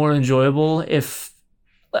more enjoyable if...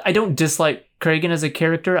 I don't dislike Kragan as a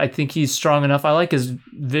character. I think he's strong enough. I like his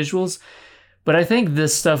visuals. But I think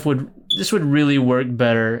this would really work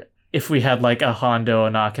better if we had like a Hondo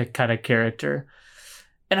Ohnaka kind of character.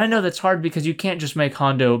 And I know that's hard because you can't just make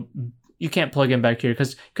Hondo... You can't plug him back here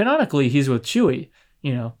because canonically he's with Chewie,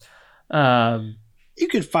 you know. You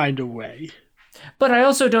could find a way. But I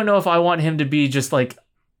also don't know if I want him to be just like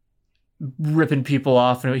ripping people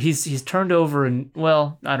off. And he's turned over, and,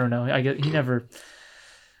 well, I don't know. I get he never.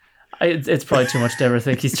 It's probably too much to ever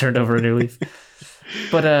think he's turned over a new leaf.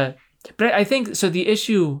 But I think so. The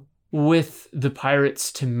issue with the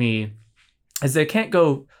pirates to me is they can't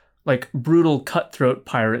go like brutal cutthroat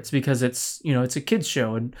pirates because it's, you know, it's a kids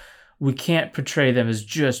show and we can't portray them as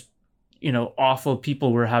just, you know, awful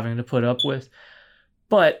people we're having to put up with.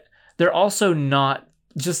 But they're also not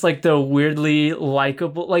just like the weirdly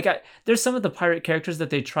likable. Like there's some of the pirate characters that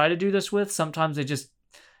they try to do this with. Sometimes they just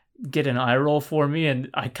get an eye roll for me, and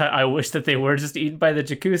I wish that they were just eaten by the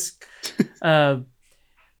Jacuz.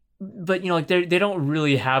 But like they don't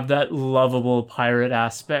really have that lovable pirate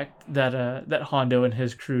aspect that Hondo and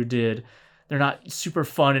his crew did. They're not super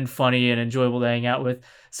fun and funny and enjoyable to hang out with.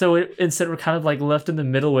 So instead, we're kind of like left in the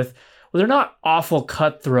middle with, well, they're not awful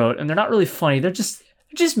cutthroat and they're not really funny. They're just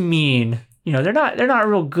mean. They're not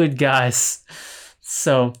real good guys.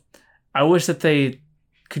 So I wish that they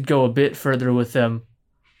could go a bit further with them.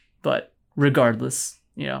 But regardless,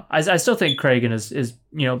 I still think Kragan is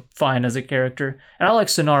fine as a character, and I like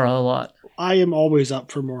Sonara a lot. I am always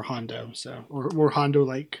up for more Hondo, or more Hondo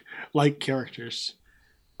like characters.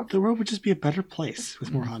 The world would just be a better place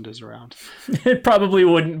with more Hondos around. It probably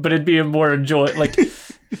wouldn't, but it'd be a more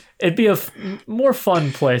it'd be a more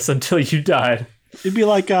fun place until you died. It'd be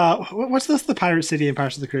like what's this? The Pirate City in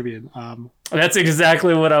Pirates of the Caribbean. That's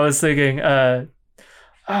exactly what I was thinking.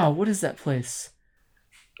 What is that place?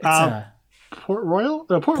 It's Port Royal?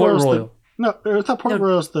 No, Port Royal. I thought Port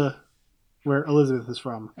Royal's where Elizabeth is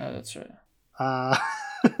from. Oh, that's right. I'm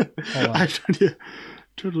trying to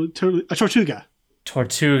totally Tortuga.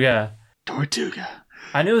 Tortuga.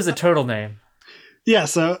 I knew it was a turtle name. Yeah,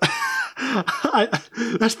 so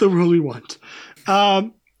that's the rule we want.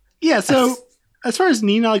 So as far as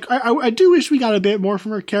Nina, I do wish we got a bit more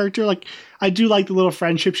from her character. I do like the little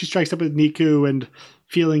friendship she strikes up with Niku and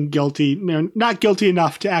feeling guilty, not guilty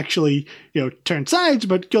enough to actually, turn sides,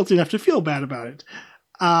 but guilty enough to feel bad about it.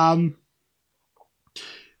 And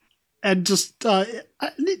just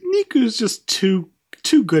Niku's just too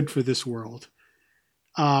good for this world.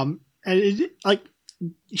 Sure,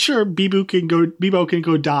 Bebo can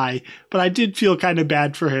go die, but I did feel kind of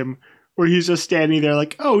bad for him, where he's just standing there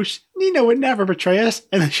like, oh, Nina would never betray us,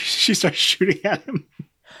 and then she starts shooting at him.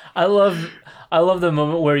 I love the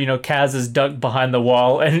moment where Kaz is ducked behind the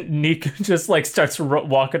wall and Niku just starts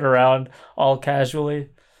walking around all casually.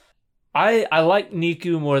 I like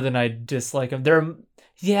Niku more than I dislike him.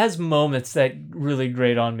 He has moments that really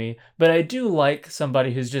grate on me, but I do like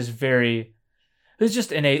somebody who's just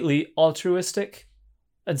innately altruistic,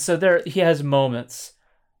 and so he has moments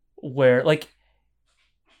where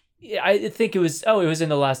I think it was in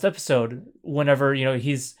the last episode whenever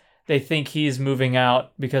they think he's moving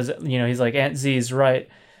out because he's like, Aunt Z's right,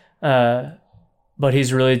 but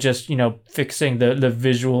he's really just fixing the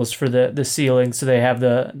visuals for the ceiling so they have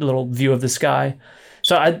the little view of the sky.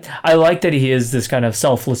 So I like that he is this kind of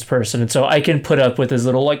selfless person, and so I can put up with his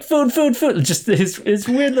little food, just his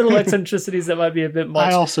weird little eccentricities that might be a bit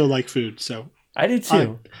much. I also like food, so I do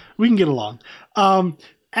too. We can get along. And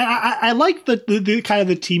I like the kind of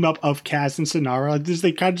the team up of Kaz and Sonara.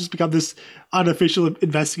 They kind of just become this unofficial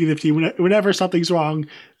investigative team. Whenever something's wrong,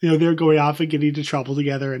 they're going off and getting into trouble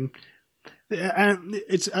together, and I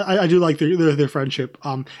do like their friendship.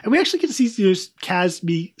 And we actually get to see Kaz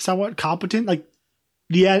be somewhat competent,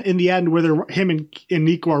 in the end, where him and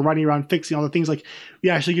Nico are running around fixing all the things. We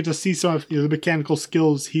actually get to see some of the mechanical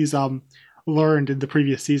skills he's learned in the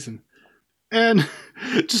previous season, and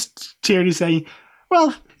just Tierney saying,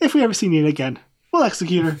 well, if we ever see Nina again, we'll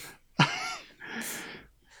execute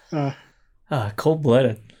her.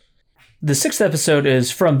 Cold-blooded. The 6th episode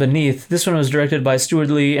is From Beneath. This one was directed by Stuart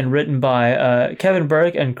Lee and written by Kevin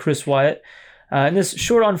Burke and Chris Wyatt. In this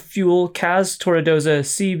short on fuel, Kaz, Toradoza,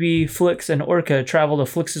 CB, Flix, and Orca travel to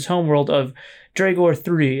Flix's homeworld of Dragor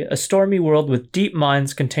 3, a stormy world with deep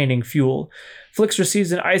mines containing fuel. Flix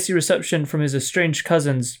receives an icy reception from his estranged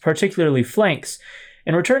cousins, particularly Flanks.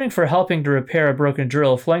 In returning for helping to repair a broken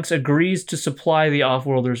drill, Flanks agrees to supply the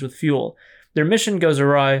Offworlders with fuel. Their mission goes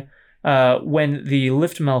awry when the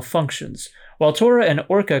lift malfunctions. While Tora and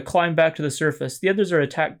Orca climb back to the surface, the others are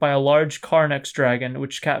attacked by a large Carnex dragon,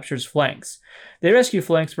 which captures Flanks. They rescue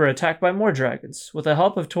Flanks but are attacked by more dragons. With the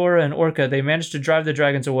help of Tora and Orca, they manage to drive the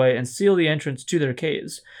dragons away and seal the entrance to their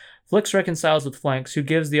caves. Flix reconciles with Flanks, who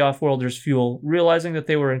gives the Offworlders fuel. Realizing that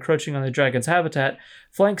they were encroaching on the dragon's habitat,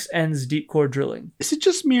 Flanks ends deep core drilling. Is it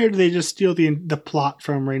just me, or do they just steal the plot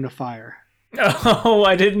from Reign of Fire? Oh,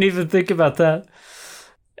 I didn't even think about that.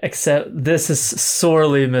 Except this is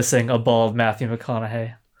sorely missing a bald Matthew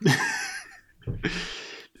McConaughey.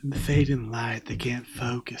 In the fading light, they can't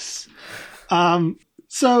focus.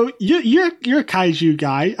 So you're a kaiju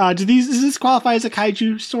guy. Does this qualify as a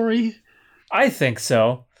kaiju story? I think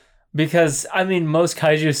so, because most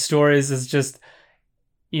kaiju stories is just,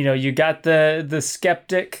 you got the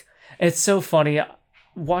skeptic. It's so funny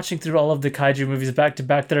watching through all of the kaiju movies back to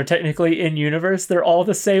back that are technically in universe. They're all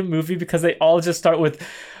the same movie because they all just start with,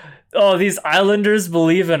 oh, these islanders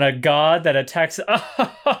believe in a god that attacks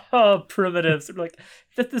primitives.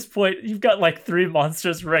 At this point, you've got 3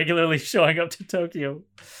 monsters regularly showing up to Tokyo.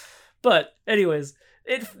 But anyways,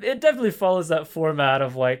 it definitely follows that format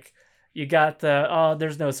of like, you got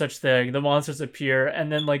there's no such thing. The monsters appear,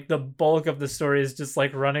 and then like the bulk of the story is just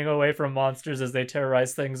like running away from monsters as they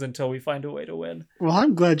terrorize things until we find a way to win. Well,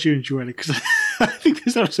 I'm glad you enjoyed it, because I think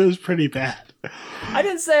this episode is pretty bad. I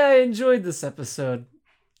didn't say I enjoyed this episode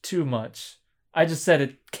too much. I just said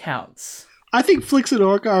it counts. I think Flix and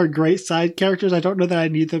Orca are great side characters. I don't know that I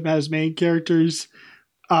need them as main characters.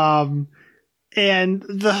 And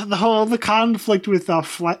the conflict with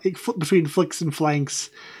between Flix and Flanks,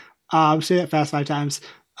 say that fast 5 times,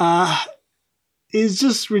 is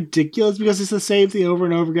just ridiculous because it's the same thing over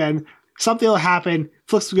and over again. Something will happen.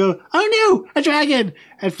 Flix will go, "Oh no, a dragon!"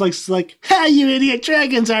 And Flix is like, "Ha, you idiot!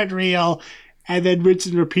 Dragons aren't real!" And then rinse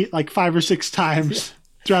and repeat like 5 or 6 times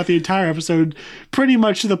throughout the entire episode, pretty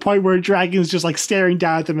much to the point where Dragon's just like staring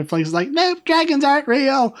down at them, and Flix is like, "Nope, dragons aren't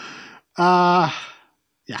real." Yeah,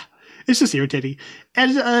 it's just irritating,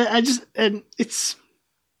 and it's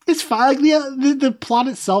fine. Like the plot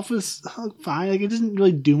itself is fine. Like it doesn't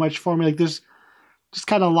really do much for me. Like there's just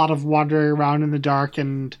kind of a lot of wandering around in the dark,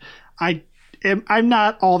 and I'm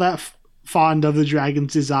not all that fond of the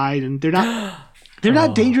dragon's design, and they're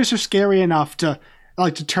not dangerous or scary enough to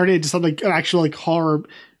turn it into something like an actual like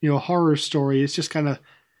horror story. It's just kind of,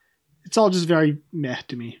 it's all just very meh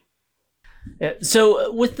to me. Yeah,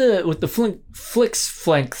 so with the Flix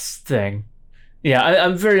Flanks thing, yeah,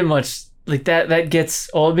 I'm very much like that gets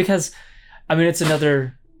old, because I mean it's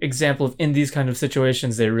another example of, in these kind of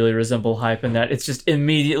situations, they really resemble hype in that it's just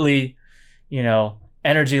immediately,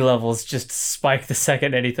 energy levels just spike the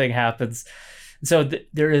second anything happens. So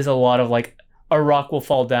there is a lot of like, a rock will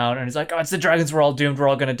fall down and it's like, "Oh, it's the dragons, we're all doomed, we're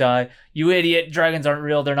all gonna die. You idiot, dragons aren't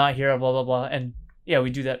real, they're not here, blah blah blah." And yeah, we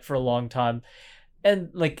do that for a long time. And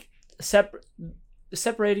like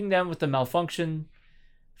separating them with the malfunction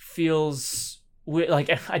feels weird. Like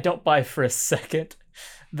I don't buy for a second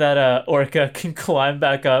that Orca can climb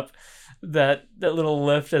back up that little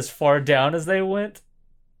lift as far down as they went.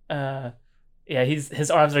 Yeah, his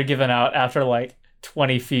arms are given out after like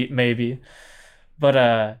 20 feet maybe.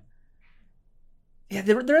 But yeah,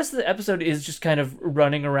 the rest of the episode is just kind of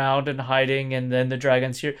running around and hiding, and then the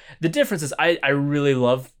dragon's here. The difference is I really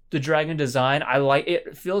love the dragon design. I like it.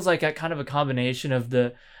 It feels like a kind of a combination of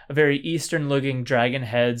a very Eastern looking dragon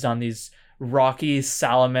heads on these rocky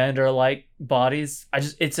salamander like bodies.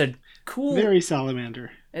 It's a cool, very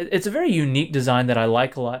salamander. It's a very unique design that I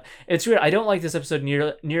like a lot. It's weird. I don't like this episode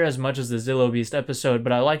near as much as the Zillo Beast episode,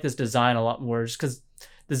 but I like this design a lot more just because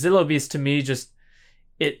the Zillo Beast to me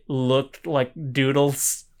it looked like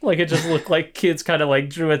doodles. Like it just looked like kids kind of like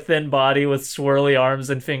drew a thin body with swirly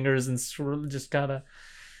arms and fingers and just kind of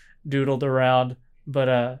doodled around.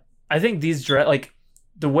 But I think these like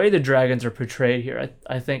the way the dragons are portrayed here,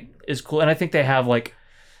 I think is cool, and I think they have like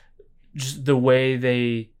just the way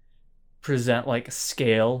they present like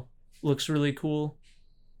scale looks really cool.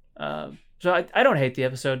 So I don't hate the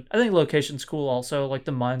episode. I think location's cool also. Like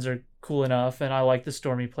the mines are cool enough, and I like the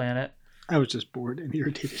stormy planet. I was just bored and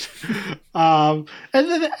irritated. And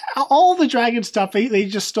then all the dragon stuff, they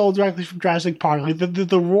just stole directly from Jurassic Park. Like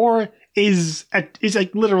the roar is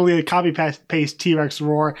like literally a copy paste T-Rex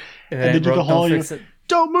roar, and they do the whole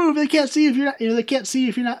 "Don't move, they can't see if you're not, they can't see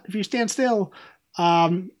if you stand still,"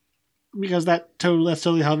 because that's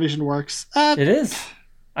totally how vision works. It is.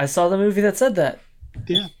 I saw the movie that said that.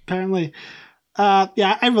 Yeah, apparently.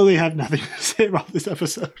 Yeah, I really have nothing to say about this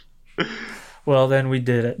episode. Well, then we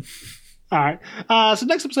did it. All right. So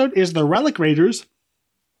next episode is The Relic Raiders.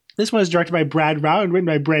 This one is directed by Brad Rao and written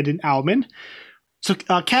by Brandon Auman. So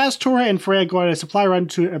Kaz, Tora, and Freya go on a supply run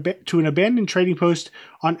to an abandoned trading post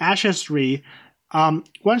on Ashes Ree.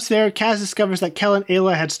 Once there, Kaz discovers that Kel and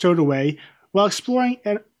Ayla had stowed away. While exploring,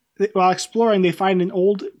 they find an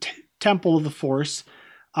old temple of the Force.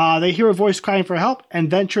 They hear a voice crying for help and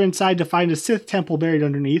venture inside to find a Sith temple buried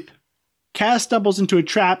underneath. Kaz stumbles into a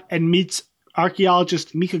trap and meets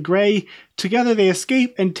archaeologist Mika Gray. Together they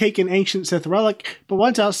escape and take an ancient Sith relic, but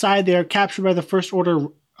once outside they are captured by the First Order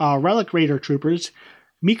Relic Raider troopers.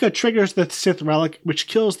 Mika triggers the Sith relic, which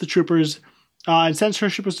kills the troopers, and since her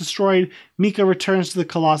ship was destroyed, Mika returns to the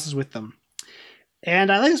Colossus with them.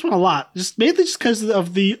 And I like this one a lot, mainly because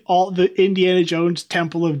of all the Indiana Jones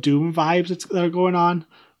Temple of Doom vibes that are going on.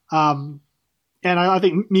 And I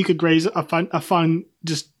think Mika Gray's a fun,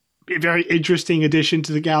 just very interesting addition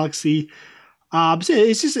to the galaxy.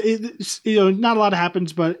 It's not a lot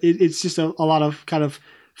happens, but it's just a lot of kind of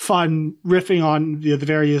fun riffing on the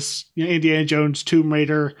various Indiana Jones, Tomb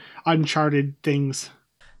Raider, Uncharted things.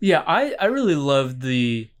 Yeah, I really love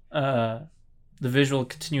the visual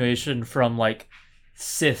continuation from like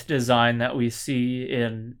Sith design that we see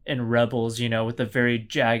in Rebels, with the very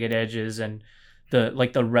jagged edges and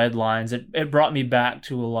the red lines. It brought me back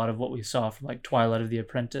to a lot of what we saw from like Twilight of the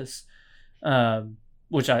Apprentice,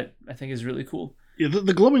 which I think is really cool. Yeah,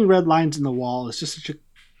 the glowing red lines in the wall is just such a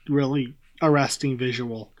really arresting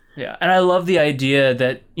visual. Yeah, and I love the idea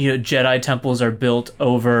that Jedi temples are built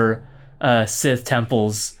over Sith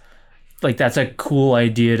temples. Like, that's a cool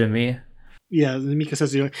idea to me. Yeah, Mika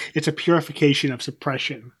says it's a purification of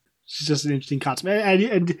suppression. It's just an interesting concept.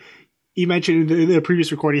 And you mentioned in the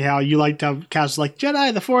previous recording how you liked how Kaz was like,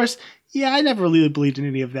 Jedi, the Force. Yeah, I never really believed in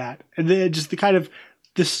any of that. And then just the kind of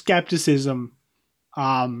the skepticism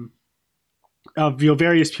of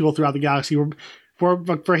various people throughout the galaxy.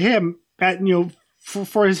 For him,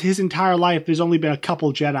 for his entire life, there's only been a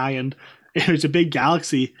couple Jedi, and it's a big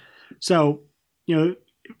galaxy. So,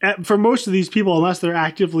 for most of these people, unless they're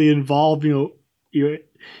actively involved, with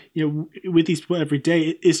these people every day,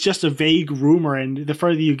 it's just a vague rumor. And the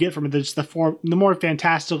further you get from it, the more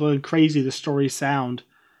fantastical and crazy the stories sound.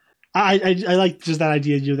 I like just that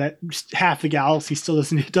idea, that half the galaxy still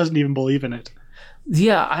doesn't even believe in it.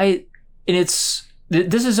 Yeah, this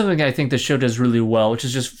is something I think the show does really well, which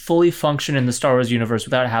is just fully function in the Star Wars universe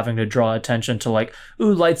without having to draw attention to like,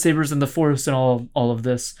 ooh, lightsabers and the Force and all of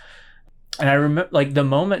this. And I remember like the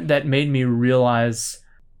moment that made me realize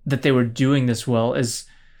that they were doing this well is,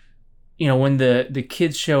 when the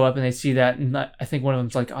kids show up and they see that, and I think one of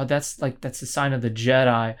them's like, oh, that's a sign of the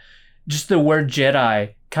Jedi. Just the word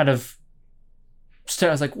Jedi kind of I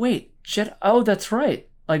was like, wait, Jedi? Oh, that's right.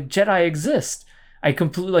 Like, Jedi exist. I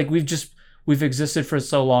completely, like, we've existed for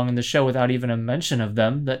so long in the show without even a mention of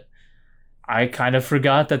them that I kind of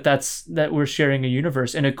forgot that we're sharing a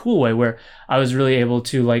universe in a cool way, where I was really able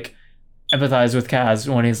to like empathize with Kaz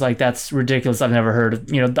when he's like, that's ridiculous. I've never heard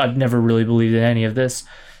of, I've never really believed in any of this.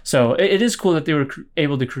 So it is cool that they were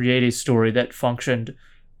able to create a story that functioned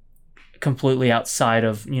completely outside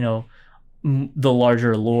of, the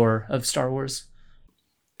larger lore of Star Wars.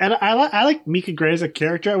 And I like Mika Grey as a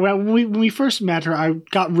character. When we first met her, I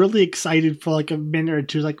got really excited for like a minute or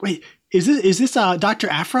two. Like, wait, is this Dr.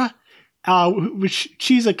 Aphra? Which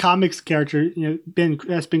she's a comics character,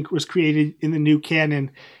 was created in the new canon,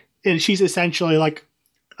 and she's essentially like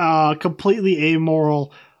completely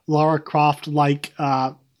amoral Lara Croft like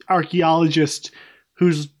archaeologist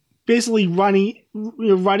who's basically running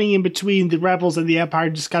in between the rebels and the Empire,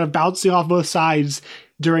 just kind of bouncing off both sides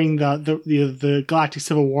during the Galactic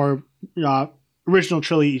Civil War original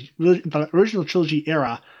trilogy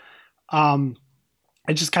era, and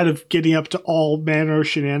just kind of getting up to all manner of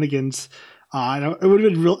shenanigans. It would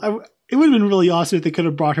have been really awesome if they could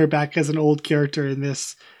have brought her back as an old character in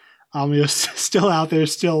this. Still out there,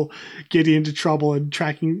 still getting into trouble and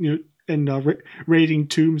tracking, raiding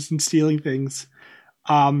tombs and stealing things.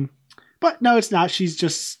 But no, it's not. She's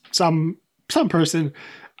just some person.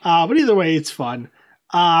 But either way, it's fun.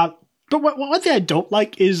 But one thing I don't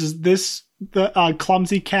like is the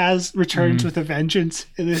clumsy Kaz returns with a vengeance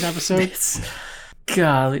in this episode.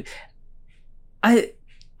 Golly, I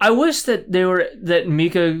wish that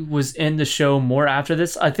Mika was in the show more after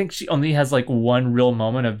this. I think she only has like one real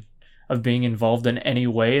moment of being involved in any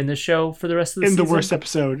way in the show for the rest of the season. In the worst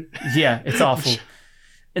episode. Yeah, it's awful.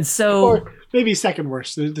 And so, or maybe second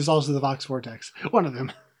worst. There's also the Vox Vortex. One of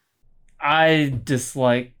them. I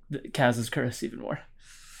dislike Kaz's curse even more.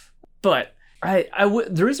 But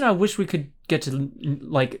the reason I wish we could get to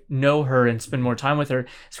like know her and spend more time with her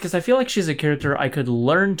is because I feel like she's a character I could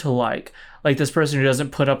learn to like this person who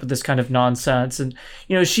doesn't put up with this kind of nonsense, and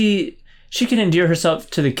she can endear herself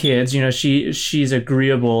to the kids. She's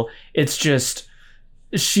agreeable. It's just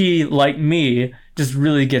she, like me, just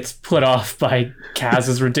really gets put off by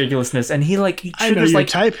Kaz's ridiculousness, and he triggers, I know your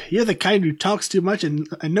type. You're the kind who talks too much and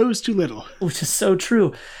knows too little, which is so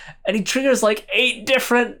true. And he triggers like 8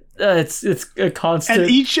 different. It's a constant.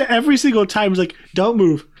 And every single time is like, "Don't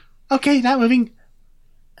move." Okay, not moving.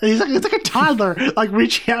 And it's like a toddler, like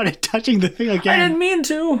reaching out and touching the thing again. I didn't mean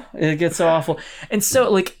to. It gets so awful, and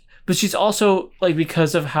so like. But she's also, like,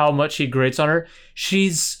 because of how much he grates on her,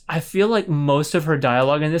 I feel like most of her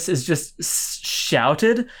dialogue in this is just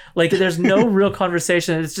shouted. Like, there's no real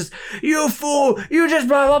conversation. It's just, you fool, you just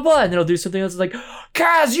blah, blah, blah. And then he'll do something else like,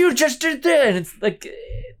 Kaz, you just did this. And it's like,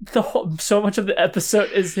 so much of the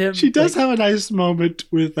episode is him. She does have a nice moment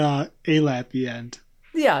with Ayla at the end.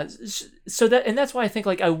 Yeah, so that's why I think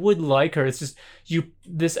like I would like her. It's just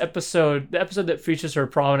the episode that features her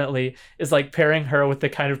prominently is like pairing her with the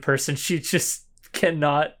kind of person she just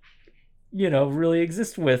cannot, really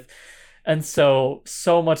exist with. And so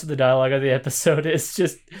much of the dialogue of the episode is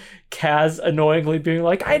just Kaz annoyingly being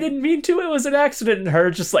like, I didn't mean to, it was an accident, and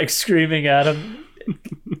her just like screaming at him.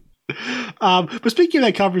 But speaking of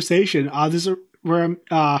that conversation, this is where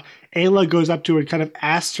Ayla goes up to her and kind of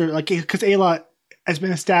asks her, like, because Ayla has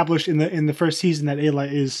been established in the first season that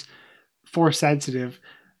Ayla is Force sensitive,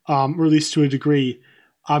 or at least to a degree.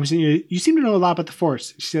 You seem to know a lot about the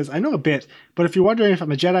Force. She says, I know a bit, but if you're wondering if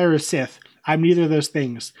I'm a Jedi or a Sith, I'm neither of those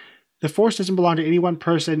things. The Force doesn't belong to any one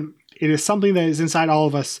person. It is something that is inside all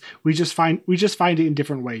of us. We just find it in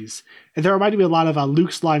different ways. And there reminded me a lot of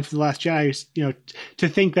Luke's line from The Last Jedi, to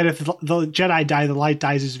think that if the Jedi die, the light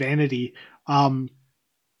dies is vanity.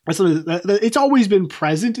 It's always been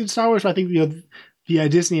present in Star Wars, but I think the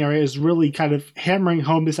Disney era is really kind of hammering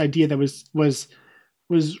home this idea that was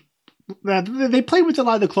they played with a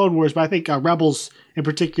lot of the Clone Wars, but I think Rebels in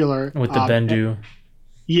particular with the Bendu,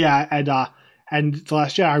 and The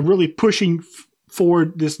Last Jedi are really pushing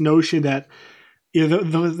forward this notion that the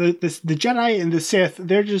Jedi and the Sith,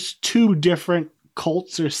 they're just two different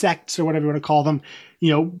cults or sects or whatever you want to call them,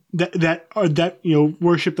 that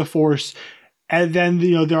worship the Force, and then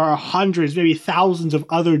there are hundreds, maybe thousands of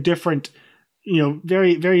other different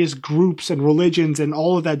various groups and religions and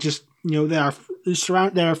all of that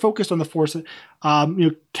that are focused on the Force. Kel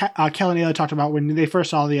and Ayla talked about when they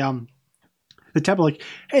first saw the temple, like,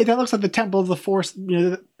 hey, that looks like the temple of the Force,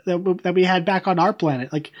 that we had back on our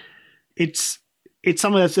planet. Like, it's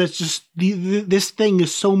something that's just this thing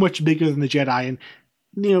is so much bigger than the Jedi,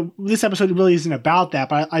 and this episode really isn't about that.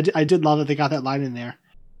 But I did love that they got that line in there.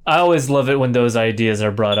 I always love it when those ideas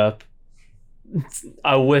are brought up.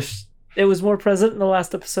 I wish it was more present in the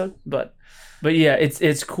last episode, but yeah,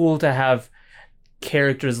 it's cool to have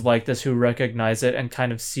characters like this who recognize it and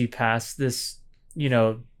kind of see past this,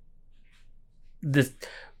 this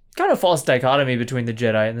kind of false dichotomy between the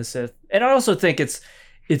Jedi and the Sith. And I also think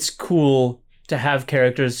it's cool to have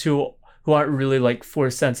characters who aren't really like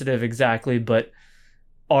Force sensitive exactly, but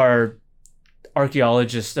are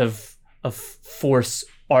archaeologists of Force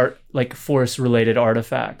art, like Force related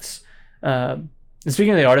artifacts. And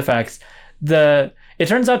speaking of the artifacts, it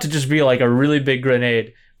turns out to just be like a really big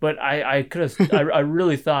grenade, but I could have I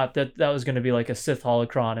really thought that was going to be like a Sith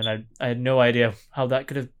holocron, and I had no idea how that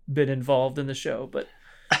could have been involved in the show. But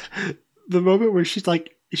the moment where she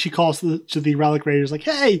calls to the Relic Raiders, like,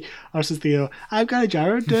 hey, I says Theo, I've got a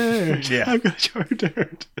jar of dirt. Yeah. I've got a jar of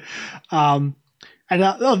dirt. And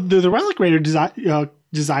the Relic Raider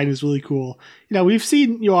design is really cool. We've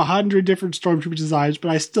seen 100 different Stormtrooper designs, but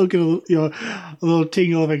I still get a little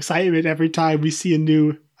tingle of excitement every time we see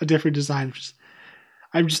a different design.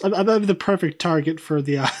 I'm the perfect target for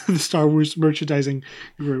the Star Wars merchandising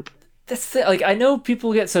group. That's like, I know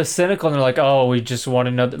people get so cynical and they're like, oh, we just want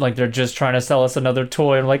another, like they're just trying to sell us another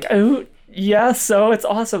toy. I'm like, oh yeah, so it's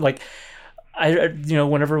awesome. Like,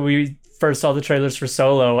 whenever we first saw the trailers for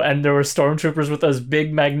Solo and there were Stormtroopers with those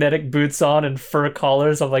big magnetic boots on and fur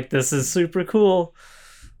collars, I'm like, this is super cool.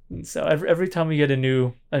 And so every time we get a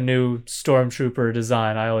new Stormtrooper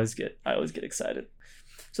design, I always get excited.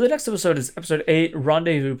 So the next episode is episode 8,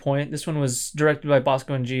 Rendezvous Point. This one was directed by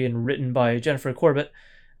Bosco Ng and written by Jennifer Corbett.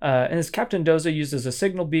 And as Captain Doza uses a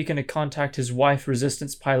signal beacon to contact his wife,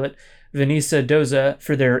 Resistance pilot Vanessa Doza,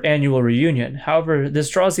 for their annual reunion. However, this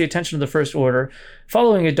draws the attention of the First Order.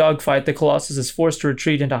 Following a dogfight, the Colossus is forced to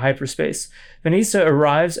retreat into hyperspace. Vanessa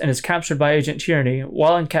arrives and is captured by Agent Tyranny.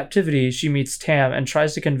 While in captivity, she meets Tam and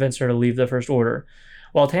tries to convince her to leave the First Order.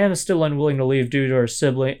 While Tam is still unwilling to leave due to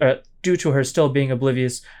her still being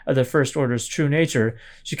oblivious of the First Order's true nature,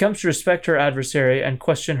 she comes to respect her adversary and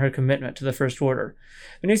question her commitment to the First Order.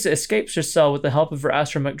 Vanessa escapes her cell with the help of her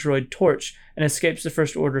astromech droid Torch and escapes the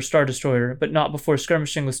First Order Star Destroyer, but not before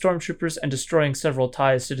skirmishing with stormtroopers and destroying several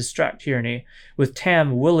ties to distract Tyranny, with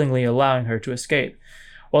Tam willingly allowing her to escape.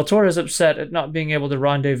 While Tora is upset at not being able to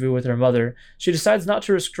rendezvous with her mother, she decides not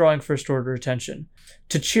to risk drawing First Order attention.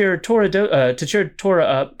 To cheer Tora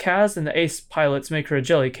up, Kaz and the Ace pilots make her a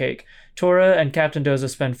jelly cake. Tora and Captain Doza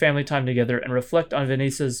spend family time together and reflect on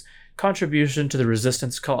Vanessa's contribution to the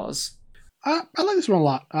Resistance cause. I like this one a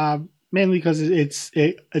lot, mainly because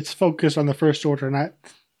it's focused on the First Order, and I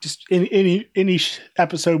just any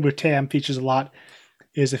episode where Tam features a lot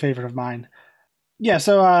is a favorite of mine. Yeah,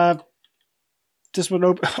 so this one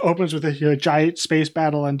opens with a giant space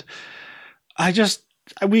battle, and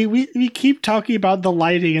we keep talking about the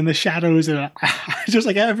lighting and the shadows, and just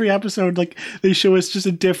like every episode, like they show us just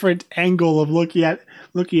a different angle of looking at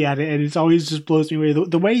it, and it's always just blows me away.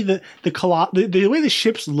 The way the way the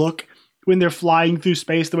ships look when they're flying through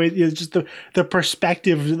space, the way just the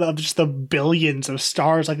perspective of just the billions of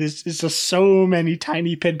stars, like this is just so many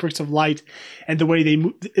tiny pinpricks of light, and the way they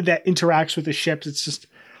move, that interacts with the ships,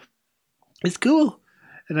 it's cool,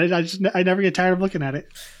 and I never get tired of looking at it.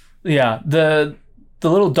 Yeah, the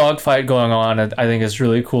little dogfight going on, I think, is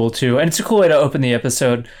really cool too, and it's a cool way to open the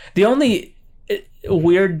episode. The only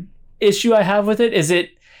weird issue I have with it is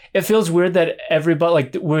it feels weird that everybody,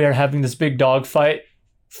 like, we're having this big dogfight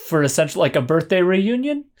for essentially like a birthday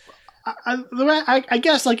reunion. I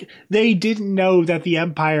guess like they didn't know that the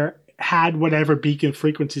Empire had whatever beacon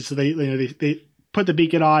frequency, so they put the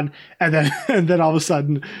beacon on, and then all of a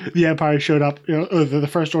sudden the Empire showed up, or the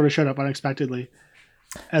First Order showed up unexpectedly,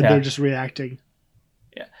 and they're just reacting.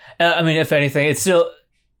 Yeah, I mean, if anything,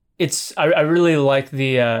 I really like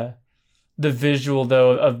the visual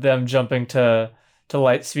though of them jumping to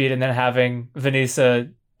light speed and then having Vanessa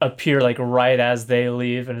appear like right as they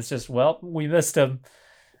leave, and it's just, well, we missed him.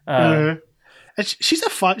 And she's a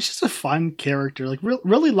fun character, like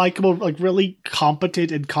really likable, like really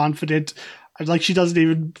competent and confident. Like she doesn't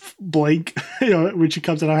even blink, when she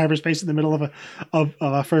comes out of hyperspace in the middle of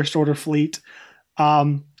a First Order fleet.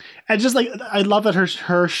 And just like I love that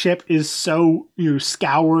her ship is so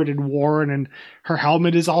scoured and worn, and her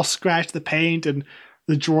helmet is all scratched, the paint, and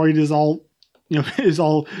the droid is all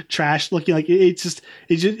trashed looking. Like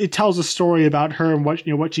it tells a story about her and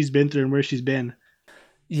what she's been through and where she's been.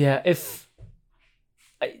 Yeah,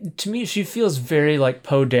 to me she feels very like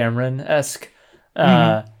Poe Dameron-esque,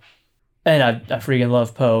 and I freaking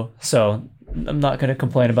love Poe, so I'm not going to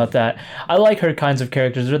complain about that. I like her kinds of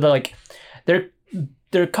characters.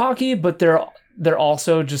 They're cocky, but they're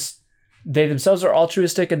also just, they themselves are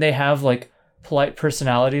altruistic, and they have like polite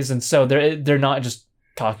personalities, and so they're not just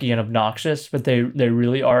cocky and obnoxious, but they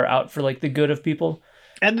really are out for like the good of people.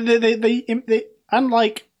 And they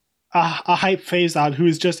unlike a hype phase-on who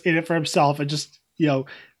is just in it for himself and just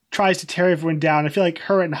tries to tear everyone down. I feel like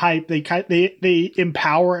her and hype, they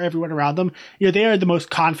empower everyone around them. They are the most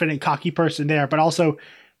confident, cocky person there, but also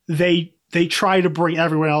they try to bring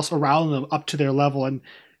everyone else around them up to their level and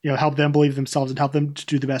help them believe themselves and help them to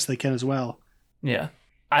do the best they can as well. Yeah,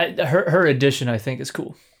 her addition I think is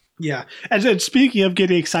cool. Yeah, and then speaking of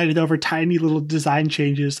getting excited over tiny little design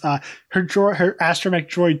changes, her astromech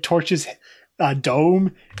droid Torch's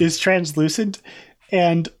dome is translucent,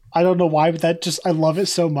 and I don't know why, but I love it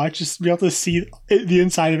so much. Just to be able to see the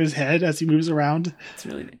inside of his head as he moves around. It's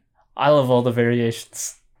really neat. I love all the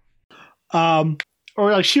variations. Or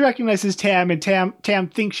like she recognizes Tam, and Tam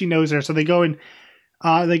thinks she knows her, so they go and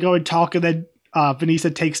talk, and then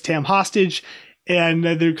Vanessa takes Tam hostage. And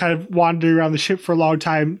they're kind of wandering around the ship for a long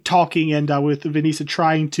time, talking, and with Vanessa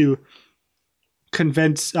trying to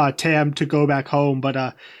convince Tam to go back home, but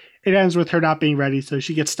it ends with her not being ready, so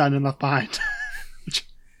she gets stunned and left behind, which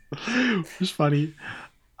is funny.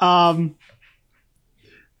 And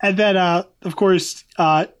then, of course,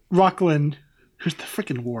 Rucklin, who's the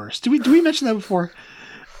freaking worst. Do we mention that before?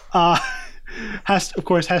 Has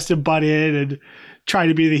to butt in and try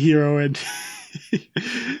to be the hero, and.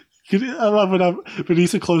 I love when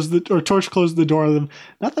Vanessa Torch closed the door on them.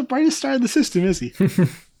 Not the brightest star in the system, is he?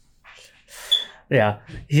 Yeah,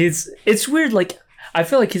 it's weird. Like, I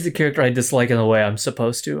feel like he's a character I dislike in the way I'm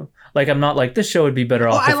supposed to. Like, I'm not like, this show would be better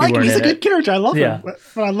off if he weren't in it. He's a good character. I love him, but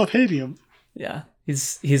I love hating him. Yeah,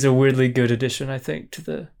 he's a weirdly good addition, I think,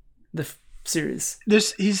 to the series.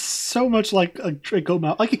 He's so much like a Draco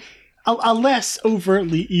Malfoy, like a less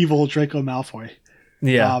overtly evil Draco Malfoy.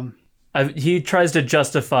 Yeah. He tries to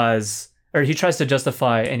justify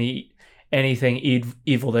anything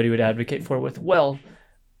evil that he would advocate for with, well,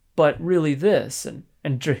 but really this and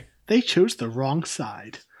they chose the wrong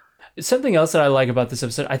side. Something else that I like about this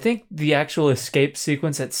episode, I think the actual escape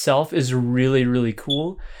sequence itself is really, really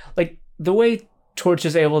cool. Like the way Torch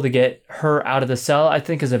is able to get her out of the cell, I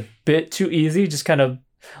think is a bit too easy. Just kind of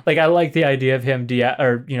like, I like the idea of him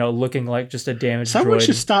looking like just a damaged droid. Someone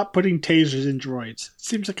should stop putting tasers in droids. It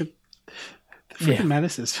seems like a freaking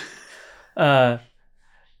menaces. But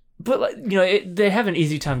they have an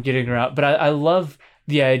easy time getting her out. But I love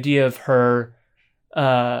the idea of her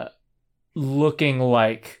looking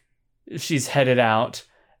like she's headed out,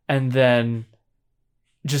 and then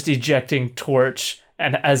just ejecting Torch,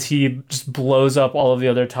 and as he just blows up all of the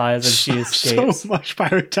other ties and she escapes. So much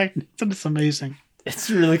pyrotechnics, and it's amazing. It's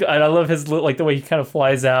really good. And I love his like the way he kind of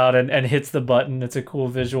flies out and hits the button. It's a cool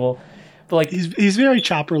visual. But like he's very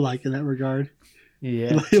Chopper-like in that regard.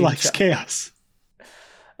 Yeah, he likes chaos.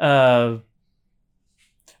 Yeah,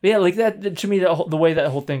 like that to me, the way that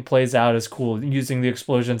whole thing plays out is cool. Using the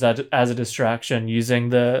explosions as a distraction, using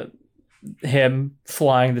the him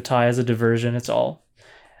flying the tie as a diversion. It's all.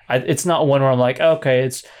 It's not one where I'm like, okay,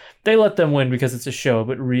 they let them win because it's a show,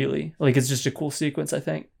 but really, like, it's just a cool sequence, I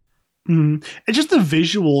think. And just the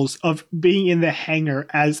visuals of being in the hangar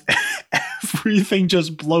as everything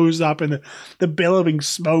just blows up and the billowing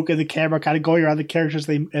smoke and the camera kind of going around the characters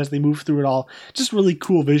as they move through it all. Just really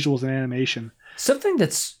cool visuals and animation. Something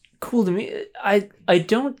that's cool to me, I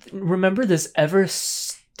don't remember this ever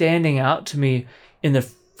standing out to me in The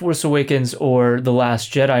Force Awakens or The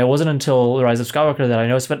Last Jedi. It wasn't until The Rise of Skywalker that I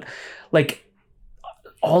noticed, but like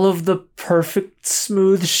all of the perfect,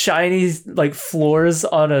 smooth, shiny like floors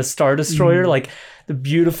on a Star Destroyer, like the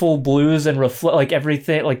beautiful blues and like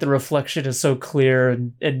everything, like the reflection is so clear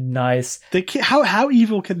and nice. How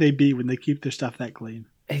evil can they be when they keep their stuff that clean?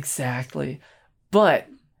 Exactly. But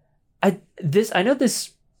I know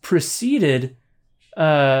this preceded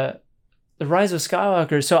The Rise of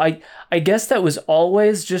Skywalker, so I guess that was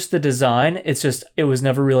always just the design. It's just it was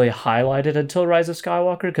never really highlighted until Rise of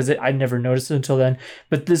Skywalker because I never noticed it until then.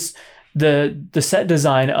 But the set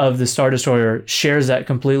design of the Star Destroyer shares that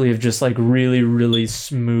completely, of just like really, really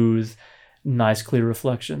smooth, nice, clear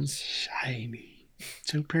reflections. Shiny,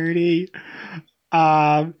 so pretty.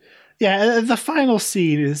 Yeah, the final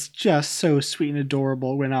scene is just so sweet and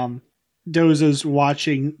adorable when Doza's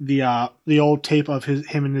watching the old tape of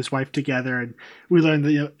him and his wife together, and we learned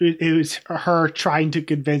that it was her trying to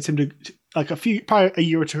convince him to, like probably a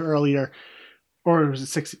year or two earlier, or was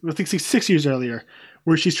it 6 years earlier,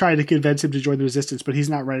 where she's trying to convince him to join the Resistance, but he's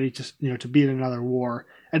not ready to be in another war.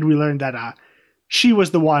 And we learned that she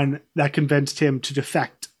was the one that convinced him to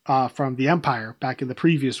defect from the Empire back in the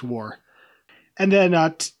previous war. And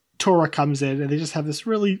then Torra comes in, and they just have this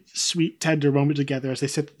really sweet, tender moment together as they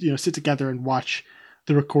sit together and watch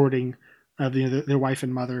the recording of their wife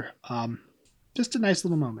and mother. Just a nice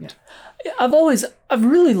little moment. Yeah. I've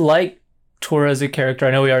really liked Torra as a character.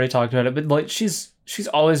 I know we already talked about it, but like she's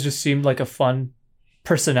always just seemed like a fun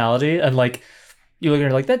personality, and like you look at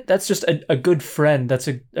her like that's just a good friend. That's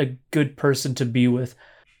a good person to be with.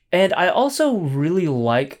 And I also really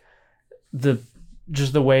like the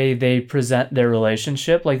way they present their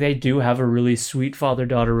relationship. Like they do have a really sweet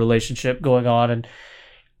father-daughter relationship going on, and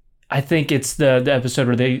I think it's the episode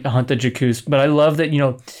where they hunt the Jakku. But I love that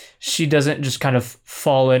she doesn't just kind of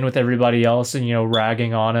fall in with everybody else and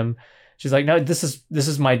ragging on him. She's like, no, this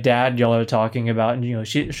is my dad y'all are talking about, and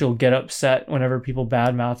she'll get upset whenever people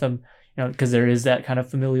badmouth him, because there is that kind of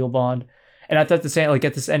familial bond. And I thought the same, like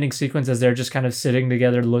at this ending sequence as they're just kind of sitting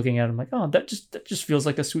together looking at him, like, oh, that just feels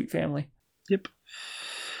like a sweet family. Yep.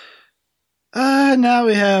 Now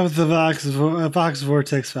we have the Vox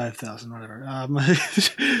Vortex 5000, whatever.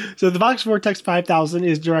 So the Vox Vortex 5000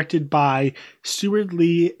 is directed by Stuart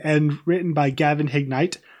Lee and written by Gavin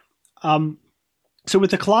Hignight. So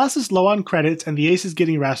with the Colossus low on credits and the Aces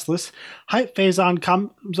getting restless, Hype Phazon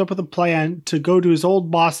comes up with a plan to go to his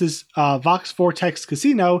old boss's Vox Vortex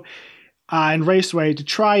Casino and Raceway to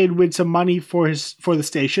try and win some money for the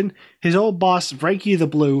station. His old boss, Frankie the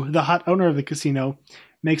Blue, the hot owner of the casino,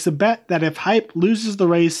 makes a bet that if Hype loses the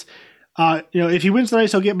race, if he wins the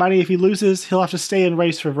race, he'll get money. If he loses, he'll have to stay and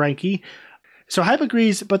race for Frankie. So Hype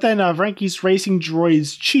agrees, but then Frankie's racing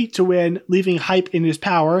droids cheat to win, leaving Hype in his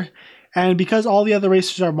power. And because all the other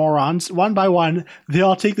racers are morons, one by one, they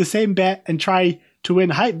all take the same bet and try to win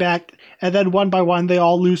Hype back. And then one by one, they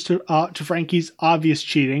all lose to Frankie's obvious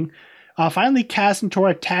cheating. Finally, Cass and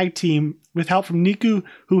Torra tag team with help from Niku,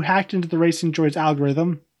 who hacked into the racing droid's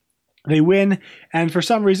algorithm. They win, and for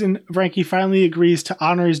some reason, Frankie finally agrees to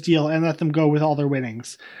honor his deal and let them go with all their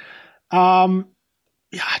winnings. I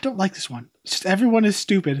don't like this one. It's just everyone is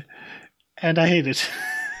stupid, and I hate it.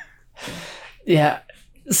 Yeah,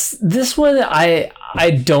 this one I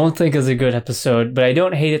don't think is a good episode, but I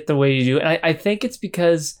don't hate it the way you do. And I think it's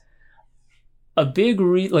because a big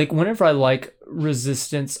whenever I like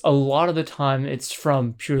Resistance, a lot of the time it's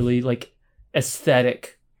from purely like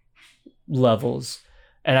aesthetic levels.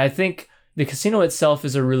 And I think the casino itself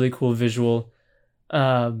is a really cool visual.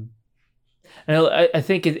 And I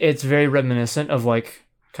think it's very reminiscent of like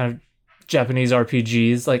kind of Japanese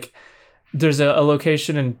RPGs. Like there's a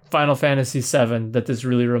location in Final Fantasy VII that this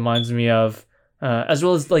really reminds me of, as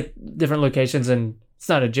well as like different locations. And it's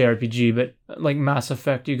not a JRPG, but like Mass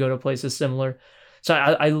Effect, you go to places similar. So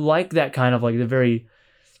I like that kind of like the very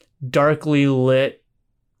darkly lit,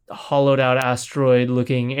 hollowed out asteroid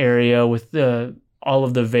looking area with all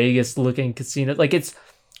of the Vegas looking casinos. Like it's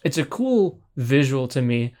a cool visual to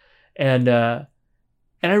me, and I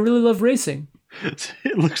really love racing.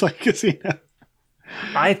 It looks like a casino.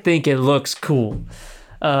 I think it looks cool.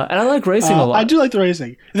 And I like racing a lot. I do like the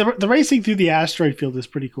racing. The racing through the asteroid field is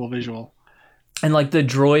pretty cool visual. And like the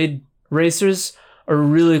droid racers are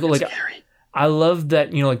really cool. Like Scary. I love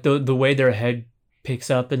that, you know, like the way their head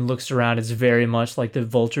picks up and looks around is very much like the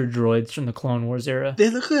Vulture droids from the Clone Wars era. They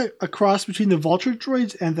look like a cross between the Vulture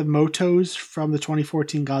droids and the Motos from the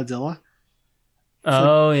 2014 Godzilla.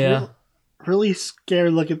 Oh, yeah. Really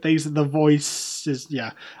scary looking things, and the voice is,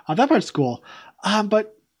 yeah. That part's cool.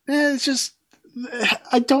 But it's just,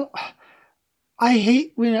 I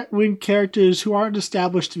hate when characters who aren't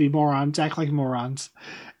established to be morons act like morons.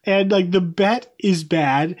 And like the bet is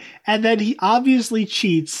bad, and then he obviously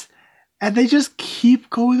cheats, and they just keep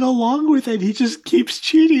going along with it. He just keeps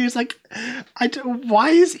cheating. It's like, why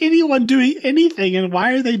is anyone doing anything, and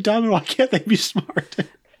why are they dumb, and why can't they be smart?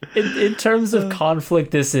 In terms of conflict,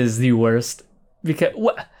 this is the worst. Because,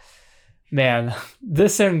 man,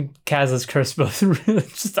 this and Kaz's Curse both really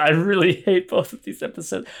I really hate both of these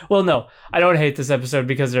episodes. Well, no, I don't hate this episode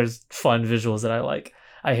because there's fun visuals that I like.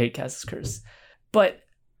 I hate Kaz's Curse. But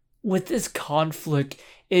with this conflict,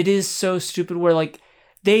 it is so stupid where, like,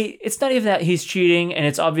 it's not even that he's cheating and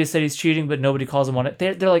it's obvious that he's cheating, but nobody calls him on it.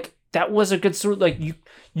 They're like, that was a good sort, like,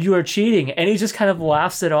 you are cheating. And he just kind of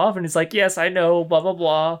laughs it off and he's like, yes, I know, blah, blah,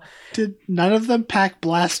 blah. Did none of them pack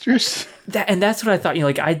blasters? And that's what I thought, you know,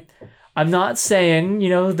 like, I'm not saying, you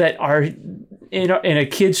know, that in a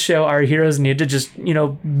kid's show, our heroes need to just, you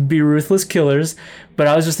know, be ruthless killers. But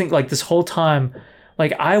I was just thinking, like, this whole time,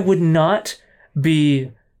 like, I would not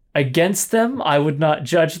be against them. I would not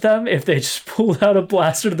judge them if they just pulled out a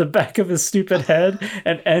blaster to the back of his stupid head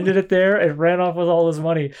and ended it there and ran off with all his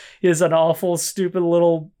money. He has an awful, stupid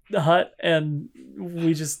little hut, and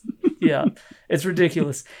we just, yeah, it's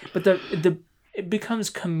ridiculous. But it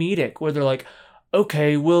becomes comedic where they're like,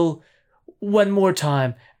 okay, we'll one more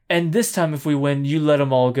time, and this time if we win, you let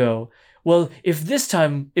them all go. Well,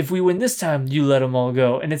 if we win this time, you let them all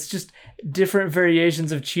go. And it's just different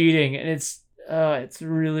variations of cheating, and it's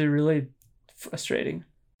really, really frustrating.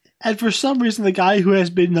 And for some reason, the guy who has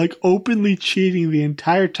been like openly cheating the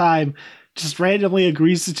entire time just randomly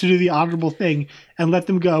agrees to do the honorable thing and let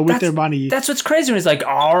them go with their money. That's what's crazy. When he's like,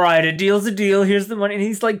 all right, a deal's a deal. Here's the money. And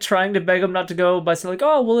he's like trying to beg them not to go by saying like,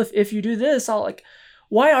 oh, well, if you do this, I'll like,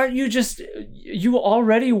 why aren't you you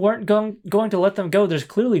already weren't going to let them go. There's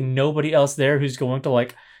clearly nobody else there who's going to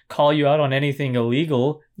like call you out on anything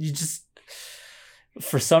illegal. You just,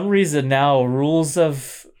 for some reason now, rules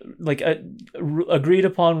of like agreed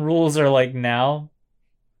upon rules are like now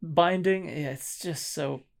binding. Yeah, it's just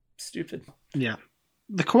so stupid. Yeah.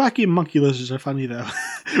 The Kowakian monkey lizards are funny though,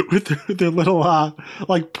 with their little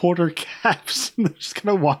like porter caps. They're just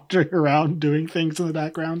kind of wandering around doing things in the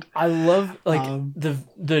background. I love like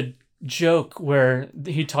the joke where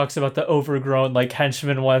he talks about the overgrown like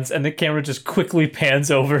henchman ones, and the camera just quickly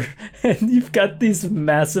pans over, and you've got these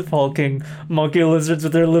massive hulking monkey lizards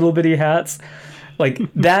with their little bitty hats. Like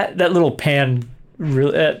that little pan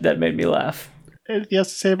really that made me laugh. Anything else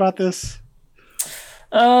to say about this?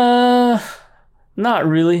 Not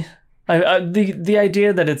really. The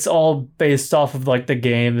idea that it's all based off of like the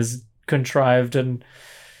game is contrived, and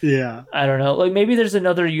yeah, I don't know. Like maybe there's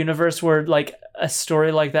another universe where like a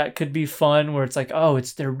story like that could be fun, where it's like, oh,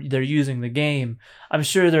 it's they're using the game. I'm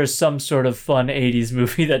sure there's some sort of fun 80s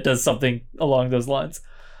movie that does something along those lines.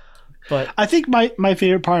 But I think my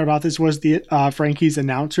favorite part about this was the Frankie's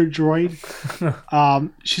announcer droid.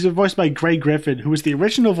 She's voiced by Greg Griffin, who was the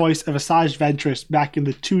original voice of Asajj Ventress back in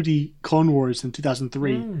the 2D Clone Wars in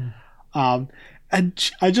 2003.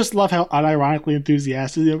 And I just love how unironically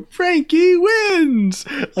enthusiastic, you know, Frankie wins!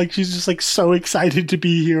 Like, she's just like so excited to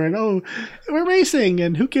be here, and oh, we're racing,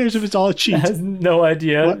 and who cares if it's all a cheat? I have no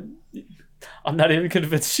idea. What? I'm not even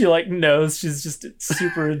convinced she like knows. She's just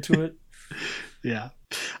super into it. Yeah.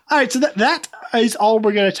 All right, so that is all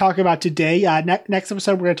we're going to talk about today. Next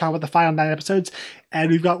episode, we're going to talk about the final 9 episodes,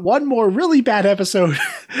 and we've got one more really bad episode,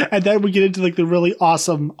 and then we get into like the really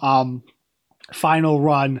awesome final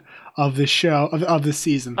run of the show of the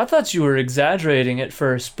season. I thought you were exaggerating at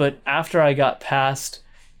first, but after I got past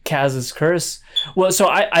Kaz's Curse, well, so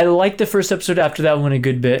I liked the first episode. After that one a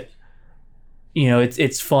good bit. You know,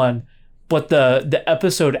 it's fun, but the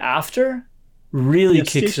episode after really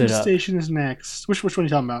kicks it up. Station is next. Which one are you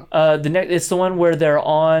talking about? It's the one where they're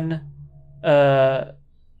on. They're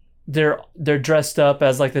dressed up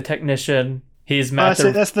as like the technician. He's Matt.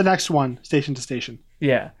 That's the next one. Station to Station.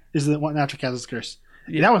 Yeah, is the one after Kaz's Curse.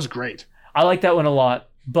 Yeah, that was great. I like that one a lot,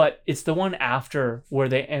 but it's the one after where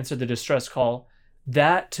they answer the distress call.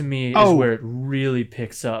 That to me is where it really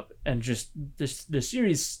picks up, and just the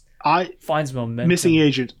series finds momentum. Missing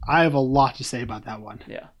Agent. I have a lot to say about that one.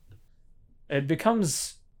 Yeah. it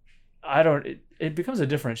becomes it becomes a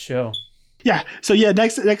different show. Yeah. So yeah,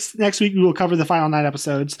 next week we will cover the final 9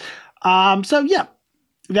 episodes. So yeah,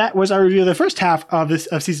 that was our review of the first half of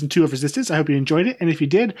season 2 of Resistance. I hope you enjoyed it, and if you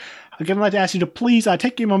did, again, I'd like to ask you to please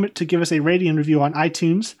take a moment to give us a rating and review on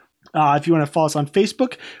iTunes. If you want to follow us on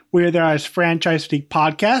Facebook, we're there as Franchise Fatigue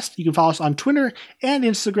Podcast. You can follow us on Twitter and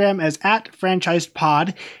Instagram as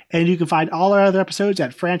 @FranchisedPod, and you can find all our other episodes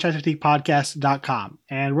at franchisefatiguepodcast.com.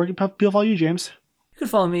 And where can people follow you, James? You can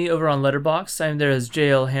follow me over on Letterboxd. I'm there as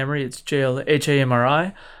JL Hamry. It's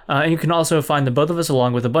JLHAMRI. And you can also find the both of us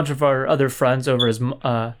along with a bunch of our other friends over as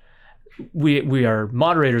we are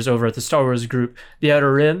moderators over at the Star Wars group, The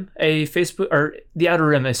Outer Rim, a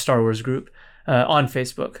Star Wars group on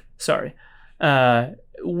Facebook. Sorry.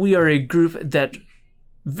 We are a group that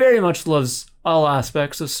very much loves all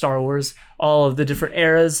aspects of Star Wars, all of the different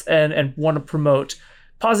eras, and want to promote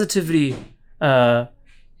positivity, and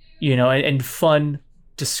fun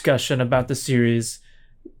discussion about the series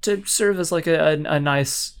to serve as like a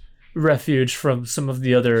nice refuge from some of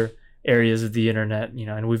the other areas of the internet,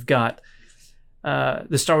 and we've got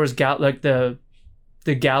the Star Wars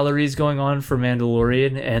the galleries going on for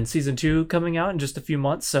Mandalorian and season 2 coming out in just a few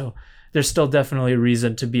months, so there's still definitely a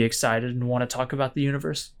reason to be excited and want to talk about the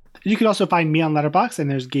universe. You can also find me on Letterboxd, and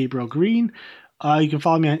there's Gabriel Green. You can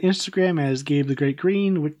follow me on Instagram as Gabe the Great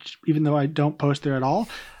Green, which even though I don't post there at all.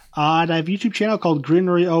 And I have a YouTube channel called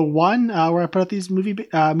Greenery01 where I put out these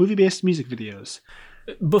movie-based music videos.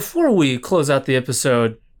 Before we close out the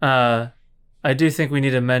episode, I do think we need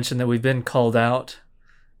to mention that we've been called out.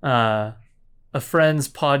 A friend's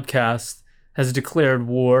podcast has declared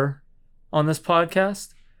war on this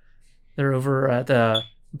podcast. They're over at the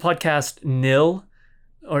podcast Nil,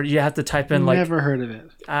 or you have to type in Never heard of it.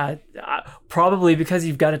 Probably because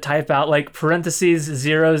you've got to type out like parentheses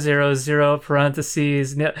 000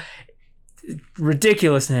 parentheses.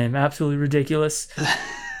 Ridiculous name, absolutely ridiculous.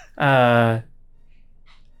 They've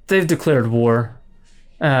declared war.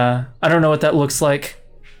 I don't know what that looks like.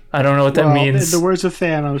 I don't know what that means. In the words of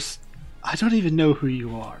Thanos, I don't even know who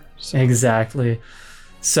you are. So. Exactly.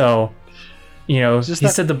 So, he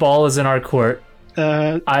said the ball is in our court.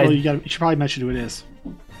 You should probably mention who it is.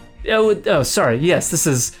 Oh, sorry. Yes, this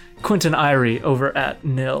is Quentin Irie over at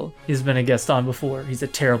Nil. He's been a guest on before. He's a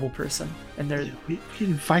terrible person. And we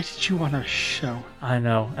invited you on our show. I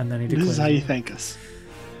know. And then he declared. This is how you thank us.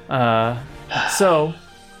 So,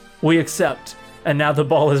 we accept. And now the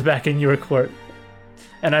ball is back in your court.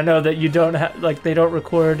 And I know that you don't they don't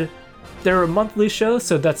record. They're a monthly show,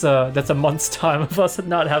 so that's a month's time of us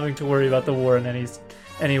not having to worry about the war in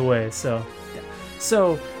any way. So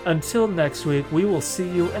until next week, we will see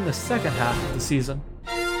you in the second half of the season.